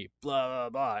money, blah, blah,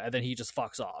 blah. And then he just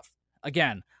fucks off.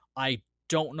 Again, I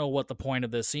don't know what the point of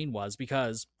this scene was,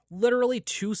 because literally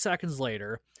 2 seconds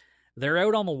later, they're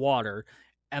out on the water,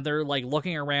 and they're like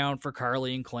looking around for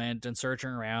Carly and Clint and searching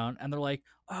around, and they're like,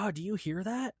 oh, do you hear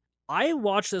that? I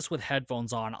watched this with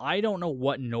headphones on. I don't know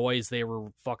what noise they were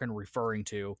fucking referring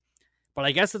to, but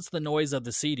I guess it's the noise of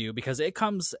the Sea-Doo, because it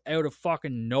comes out of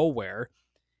fucking nowhere,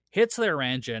 hits their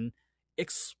engine,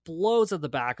 explodes at the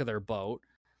back of their boat.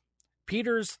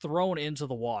 Peter's thrown into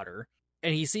the water,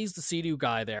 and he sees the Sea-Doo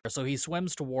guy there, so he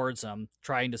swims towards him,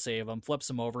 trying to save him, flips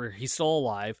him over. He's still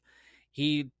alive.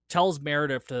 He tells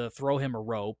Meredith to throw him a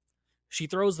rope. She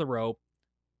throws the rope.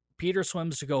 Peter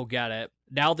swims to go get it.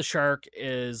 Now the shark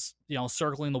is,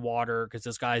 circling the water because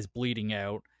this guy's bleeding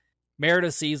out.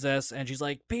 Meredith sees this, and she's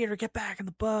like, Peter, get back in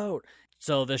the boat.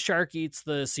 So the shark eats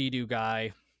the Sea-Doo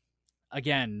guy.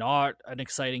 Again, not an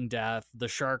exciting death. The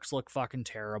sharks look fucking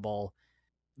terrible.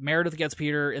 Meredith gets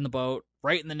Peter in the boat,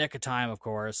 right in the nick of time, of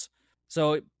course.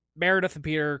 So Meredith and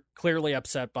Peter clearly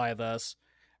upset by this.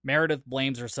 Meredith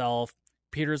blames herself.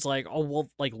 Peter's like, oh, well,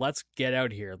 like, let's get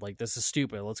out here. Like, this is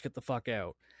stupid. Let's get the fuck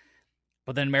out.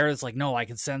 But then Meredith's like, no, I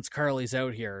can sense Carly's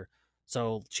out here.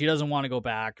 So she doesn't want to go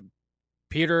back.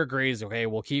 Peter agrees, okay,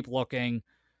 we'll keep looking.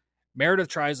 Meredith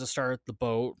tries to start the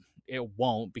boat. It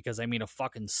won't, because, a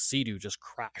fucking Sea-Doo just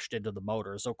crashed into the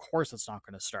motor. So, of course, it's not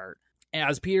going to start.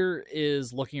 As Peter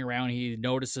is looking around, he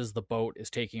notices the boat is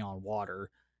taking on water.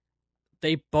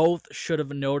 They both should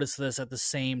have noticed this at the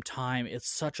same time. It's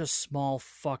such a small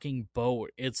fucking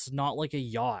boat. It's not like a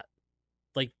yacht.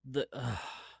 Like,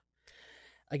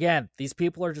 again, these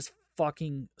people are just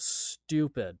fucking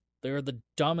stupid. They're the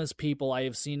dumbest people I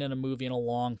have seen in a movie in a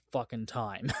long fucking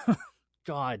time.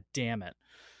 God damn it.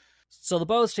 So the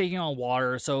boat's taking on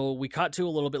water, so we cut to a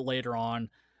little bit later on.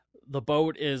 The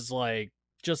boat is like,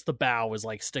 just the bow is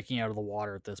like sticking out of the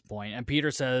water at this point. And Peter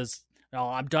says, no,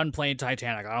 I'm done playing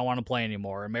Titanic. I don't want to play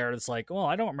anymore. And Meredith's like, well,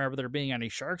 I don't remember there being any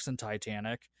sharks in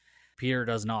Titanic. Peter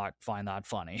does not find that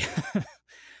funny.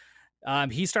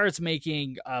 He starts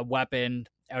making a weapon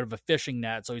out of a fishing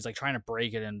net. So he's like trying to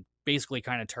break it and basically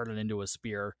kind of turn it into a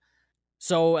spear.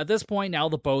 So at this point, now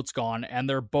the boat's gone, and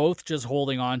they're both just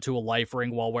holding on to a life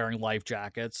ring while wearing life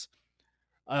jackets.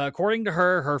 According to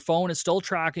her, her phone is still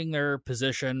tracking their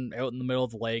position out in the middle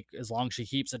of the lake as long as she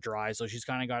keeps it dry. So she's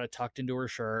kind of got it tucked into her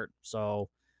shirt. So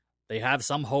they have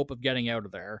some hope of getting out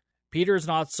of there. Peter's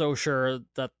not so sure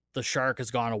that the shark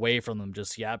has gone away from them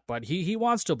just yet, but he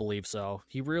wants to believe so.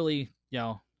 He really,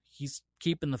 he's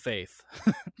keeping the faith.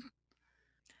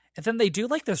 And then they do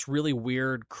like this really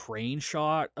weird crane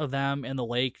shot of them in the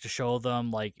lake to show them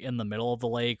like in the middle of the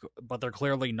lake, but they're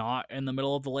clearly not in the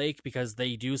middle of the lake because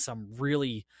they do some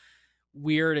really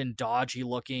weird and dodgy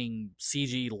looking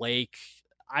CG lake.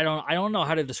 I don't know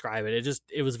how to describe it.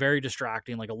 It was very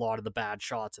distracting, like a lot of the bad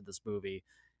shots in this movie.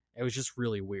 It was just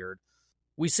really weird.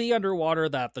 We see underwater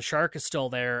that the shark is still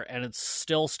there and it's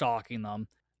still stalking them.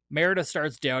 Meredith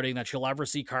starts doubting that she'll ever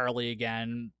see Carly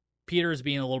again. Peter's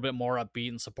being a little bit more upbeat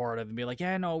and supportive and be like,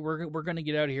 yeah, no, we're going to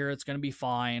get out of here. It's going to be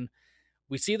fine.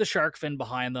 We see the shark fin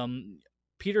behind them.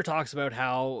 Peter talks about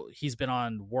how he's been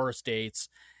on worse dates.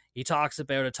 He talks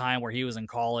about a time where he was in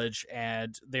college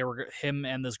and him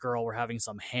and this girl were having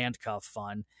some handcuff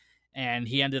fun. And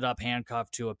he ended up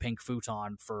handcuffed to a pink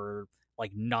futon for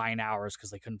like 9 hours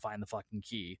because they couldn't find the fucking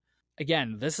key.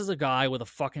 Again, this is a guy with a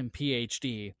fucking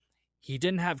PhD. He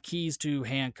didn't have keys to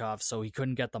handcuffs, so he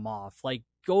couldn't get them off. Like,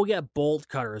 go get bolt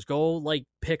cutters. Go, like,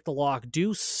 pick the lock.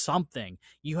 Do something.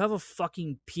 You have a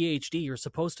fucking PhD. You're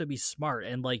supposed to be smart,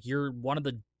 and, like, you're one of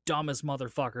the dumbest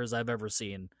motherfuckers I've ever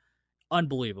seen.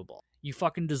 Unbelievable. You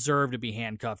fucking deserve to be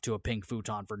handcuffed to a pink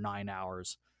futon for 9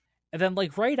 hours. And then,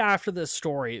 like, right after this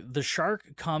story, the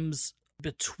shark comes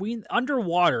between,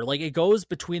 underwater. Like, it goes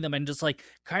between them and just, like,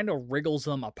 kind of wriggles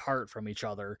them apart from each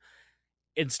other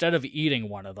instead of eating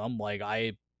one of them. Like,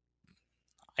 I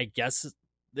guess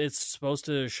it's supposed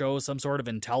to show some sort of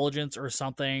intelligence or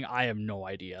something. I have no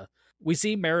idea. We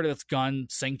see Meredith's gun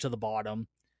sink to the bottom.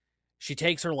 She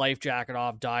takes her life jacket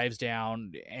off, dives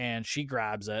down, and she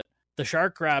grabs it. The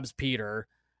shark grabs Peter.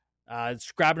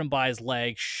 It's grabbing him by his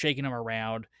leg, shaking him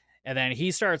around. And then he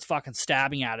starts fucking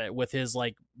stabbing at it with his,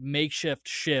 like, makeshift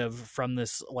shiv from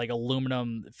this, like,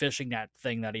 aluminum fishing net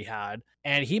thing that he had.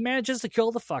 And he manages to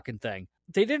kill the fucking thing.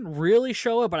 They didn't really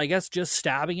show it, but I guess just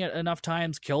stabbing it enough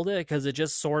times killed it, because it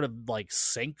just sort of, like,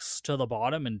 sinks to the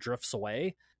bottom and drifts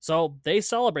away. So they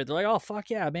celebrate. They're like, oh, fuck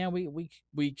yeah, man,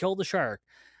 we killed the shark.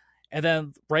 And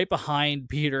then right behind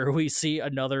Peter, we see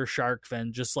another shark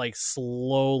fin just, like,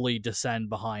 slowly descend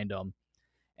behind him.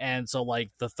 And so,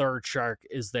 like, the third shark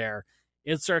is there.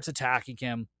 It starts attacking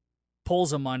him,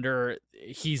 pulls him under.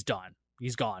 He's done.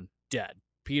 He's gone. Dead.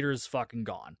 Peter's fucking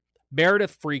gone.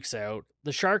 Meredith freaks out.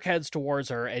 The shark heads towards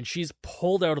her, and she's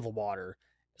pulled out of the water.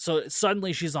 So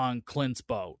suddenly she's on Clint's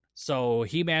boat. So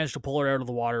he managed to pull her out of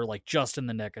the water, like, just in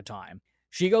the nick of time.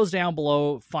 She goes down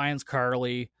below, finds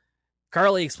Carly.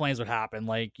 Carly explains what happened.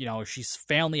 Like, you know, she's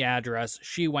found the address.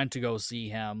 She went to go see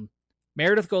him.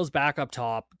 Meredith goes back up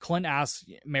top. Clint asks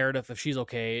Meredith if she's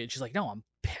okay. And she's like, no, I'm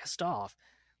pissed off.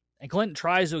 And Clint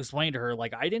tries to explain to her,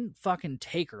 like, I didn't fucking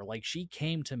take her. Like, she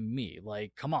came to me.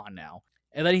 Like, come on now.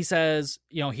 And then he says,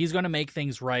 you know, he's going to make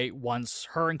things right once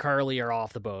her and Carly are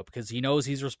off the boat, because he knows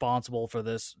he's responsible for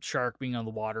this shark being on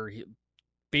the water. He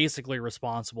basically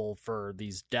responsible for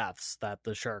these deaths that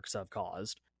the sharks have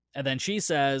caused. And then she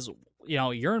says, you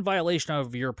know, you're in violation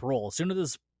of your parole. As soon as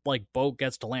this, like, boat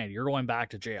gets to land, you're going back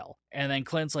to jail. And then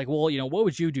Clint's like, well, you know, what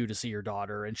would you do to see your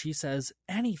daughter? And she says,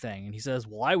 anything. And he says,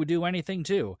 well, I would do anything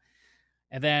too.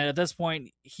 And then at this point,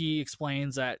 he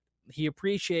explains that he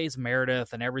appreciates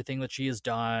Meredith and everything that she has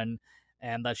done,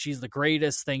 and that she's the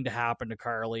greatest thing to happen to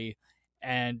Carly.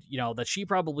 And, you know, that she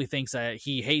probably thinks that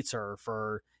he hates her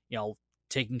for, you know,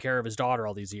 taking care of his daughter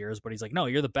all these years. But he's like, no,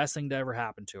 you're the best thing to ever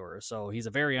happen to her. So he's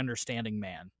a very understanding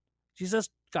man. She's just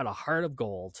got a heart of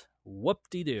gold.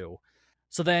 Whoop-de-doo.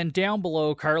 So then down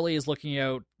below, Carly is looking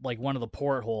out, like, one of the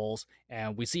portholes,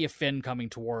 and we see a fin coming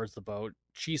towards the boat.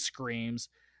 She screams.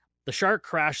 The shark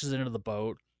crashes into the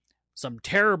boat. Some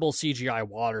terrible CGI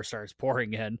water starts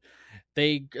pouring in.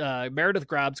 Meredith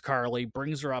grabs Carly,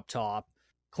 brings her up top.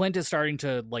 Clint is starting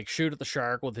to, like, shoot at the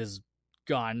shark with his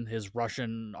gun, his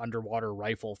Russian underwater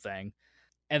rifle thing.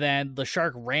 And then the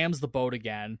shark rams the boat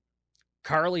again.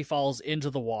 Carly falls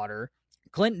into the water.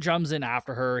 Clint jumps in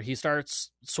after her. He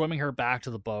starts swimming her back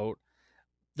to the boat.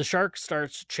 The shark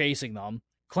starts chasing them.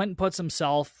 Clint puts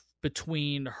himself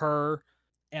between her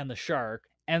and the shark.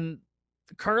 And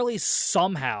Carly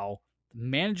somehow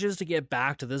manages to get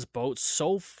back to this boat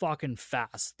so fucking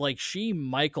fast. Like, she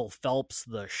Michael Phelps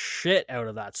the shit out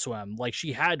of that swim. Like,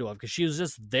 she had to have, because she was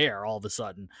just there all of a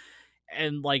sudden.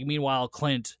 And, like, meanwhile,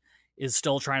 Clint is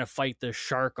still trying to fight this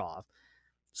shark off.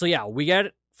 So yeah, we get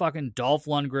fucking Dolph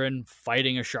Lundgren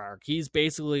fighting a shark. He's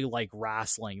basically, like,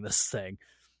 wrestling this thing.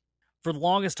 For the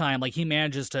longest time, like, he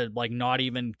manages to, like, not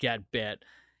even get bit.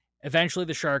 Eventually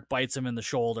the shark bites him in the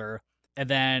shoulder. And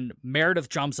then Meredith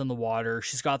jumps in the water.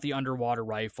 She's got the underwater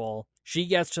rifle. She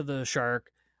gets to the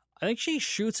shark. I think she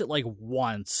shoots it, like,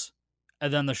 once.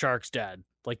 And then the shark's dead.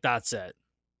 Like, that's it.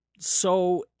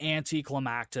 So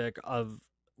anticlimactic of,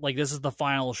 like, this is the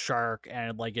final shark,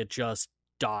 and, like, it just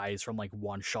dies from, like,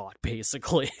 one shot,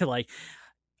 basically. Like,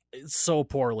 it's so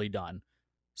poorly done.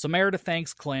 So Meredith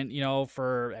thanks Clint, you know,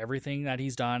 for everything that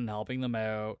he's done, helping them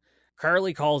out.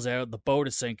 Carly calls out, the boat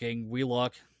is sinking. We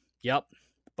look, yep,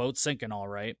 the boat's sinking all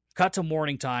right. Cut to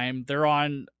morning time. They're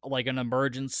on, like, an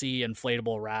emergency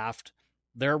inflatable raft.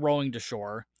 They're rowing to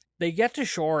shore. They get to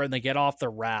shore and they get off the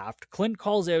raft. Clint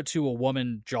calls out to a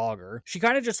woman jogger. She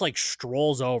kind of just, like,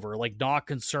 strolls over, like, not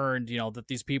concerned, you know, that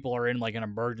these people are in, like, an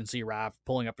emergency raft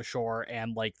pulling up to shore,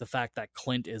 and, like, the fact that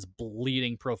Clint is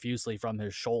bleeding profusely from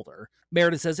his shoulder.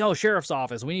 Meredith says, oh, sheriff's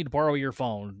office, we need to borrow your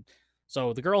phone.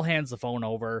 So the girl hands the phone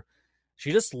over.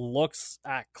 She just looks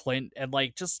at Clint and,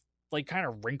 like, just, like, kind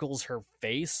of wrinkles her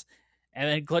face. And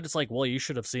then Clint is like, well, you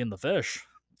should have seen the fish.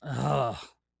 Ugh.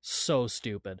 So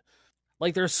stupid.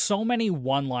 Like, there's so many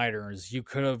one-liners you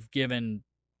could have given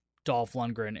Dolph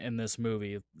Lundgren in this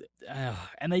movie,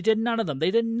 and they did none of them.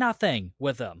 They did nothing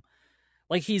with him.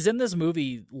 Like, he's in this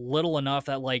movie little enough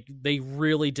that, like, they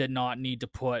really did not need to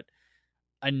put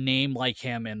a name like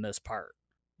him in this part.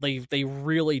 They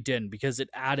really didn't, because it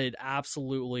added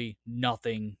absolutely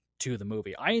nothing to the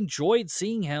movie. I enjoyed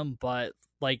seeing him, but,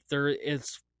 like,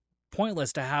 it's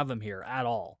pointless to have him here at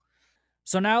all.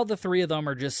 So now the three of them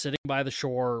are just sitting by the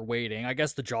shore waiting. I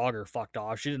guess the jogger fucked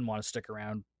off. She didn't want to stick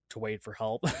around to wait for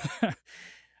help.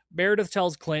 Meredith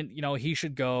tells Clint, he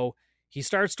should go. He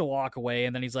starts to walk away,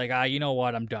 and then he's like, you know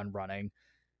what? I'm done running.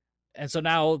 And so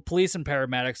now police and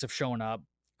paramedics have shown up.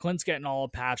 Clint's getting all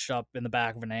patched up in the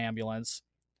back of an ambulance.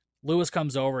 Lewis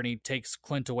comes over and he takes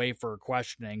Clint away for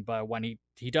questioning, but when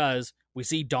he does, we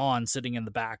see Dawn sitting in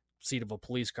the back seat of a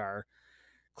police car.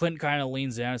 Clint kind of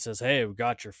leans down and says, "Hey, we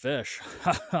got your fish."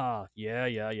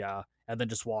 Yeah. And then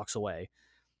just walks away.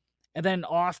 And then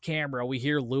off camera, we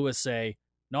hear Lewis say,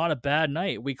 "Not a bad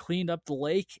night. We cleaned up the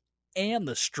lake and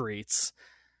the streets."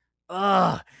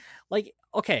 Like,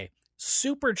 okay,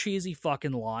 super cheesy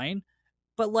fucking line,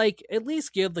 but, like, at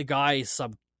least give the guy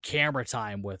some camera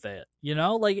time with it,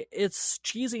 Like, it's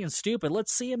cheesy and stupid.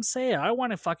 Let's see him say it. I don't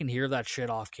want to fucking hear that shit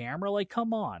off camera. Like,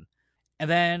 come on. And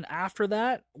then after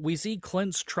that, we see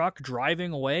Clint's truck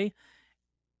driving away,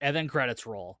 and then credits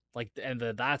roll. Like, and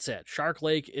that's it. Shark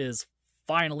Lake is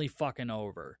finally fucking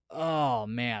over. Oh,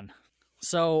 man.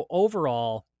 So,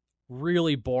 overall,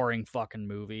 really boring fucking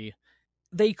movie.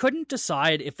 They couldn't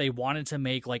decide if they wanted to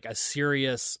make, like, a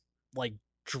serious, like,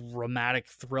 dramatic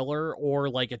thriller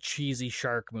or, like, a cheesy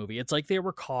shark movie. It's like they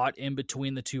were caught in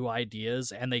between the two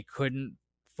ideas, and they couldn't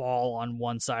fall on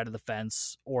one side of the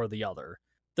fence or the other.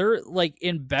 They're, like,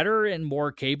 in better and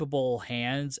more capable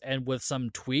hands, and with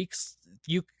some tweaks,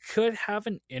 you could have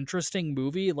an interesting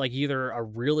movie, like either a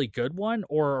really good one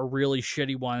or a really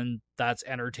shitty one that's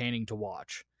entertaining to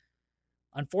watch.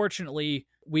 Unfortunately,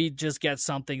 we just get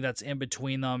something that's in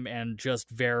between them and just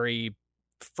very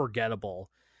forgettable.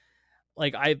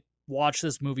 Like, I watched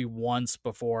this movie once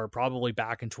before, probably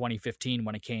back in 2015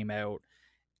 when it came out,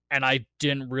 and I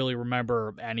didn't really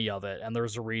remember any of it, and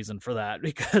there's a reason for that,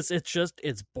 because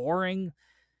it's boring.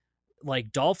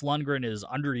 Like, Dolph Lundgren is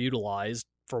underutilized,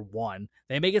 for one.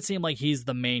 They make it seem like he's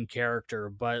the main character,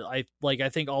 but I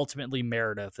think ultimately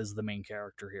Meredith is the main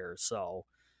character here, so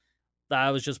that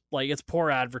was just, like, it's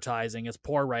poor advertising, it's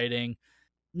poor writing.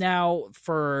 Now,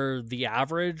 for the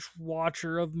average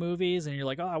watcher of movies, and you're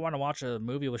like, I want to watch a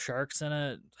movie with sharks in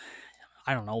it,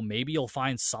 I don't know, maybe you'll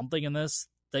find something in this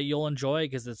that you'll enjoy,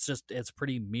 because it's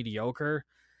pretty mediocre.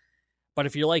 But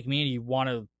if you're like me and you want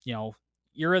to,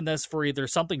 you're in this for either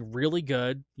something really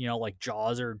good, like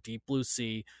Jaws or Deep Blue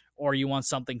Sea, or you want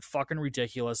something fucking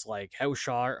ridiculous like House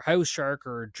Shark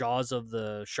or Jaws of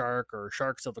the Shark or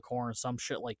Sharks of the Corn, some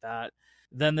shit like that,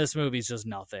 then this movie's just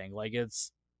nothing. Like,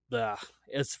 it's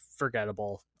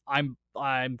forgettable. I'm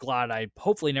glad I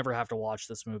hopefully never have to watch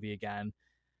this movie again.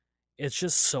 It's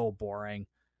just so boring.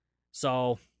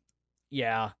 So,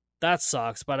 yeah, that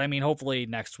sucks. But I mean, hopefully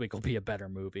next week will be a better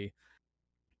movie.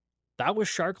 That was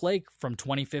Shark Lake from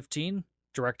 2015,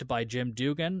 directed by Jim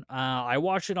Dugan. I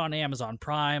watched it on Amazon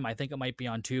Prime. I think it might be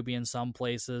on Tubi in some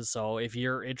places. So if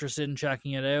you're interested in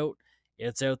checking it out,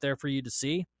 it's out there for you to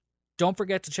see. Don't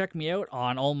forget to check me out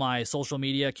on all my social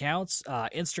media accounts,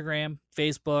 Instagram,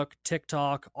 Facebook,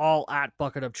 TikTok, all at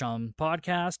Bucket of Chum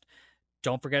Podcast.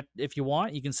 Don't forget, if you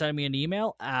want, you can send me an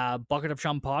email at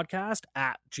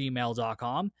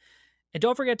bucketofchumpodcast@gmail.com. And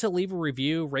don't forget to leave a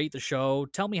review, rate the show,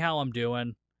 tell me how I'm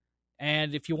doing.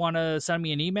 And if you want to send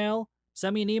me an email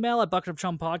at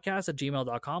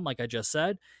bucketofchumpodcast@gmail.com, like I just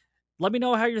said. Let me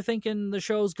know how you're thinking the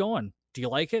show's going. Do you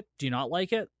like it? Do you not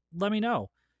like it? Let me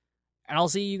know. And I'll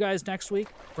see you guys next week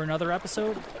for another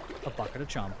episode of Bucket of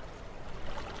Chum.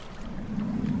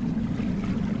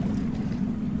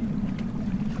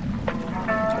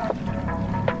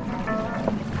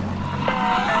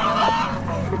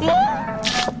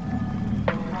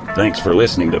 Thanks for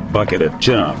listening to Bucket of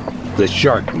Chum, the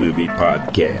Shark Movie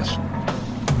Podcast.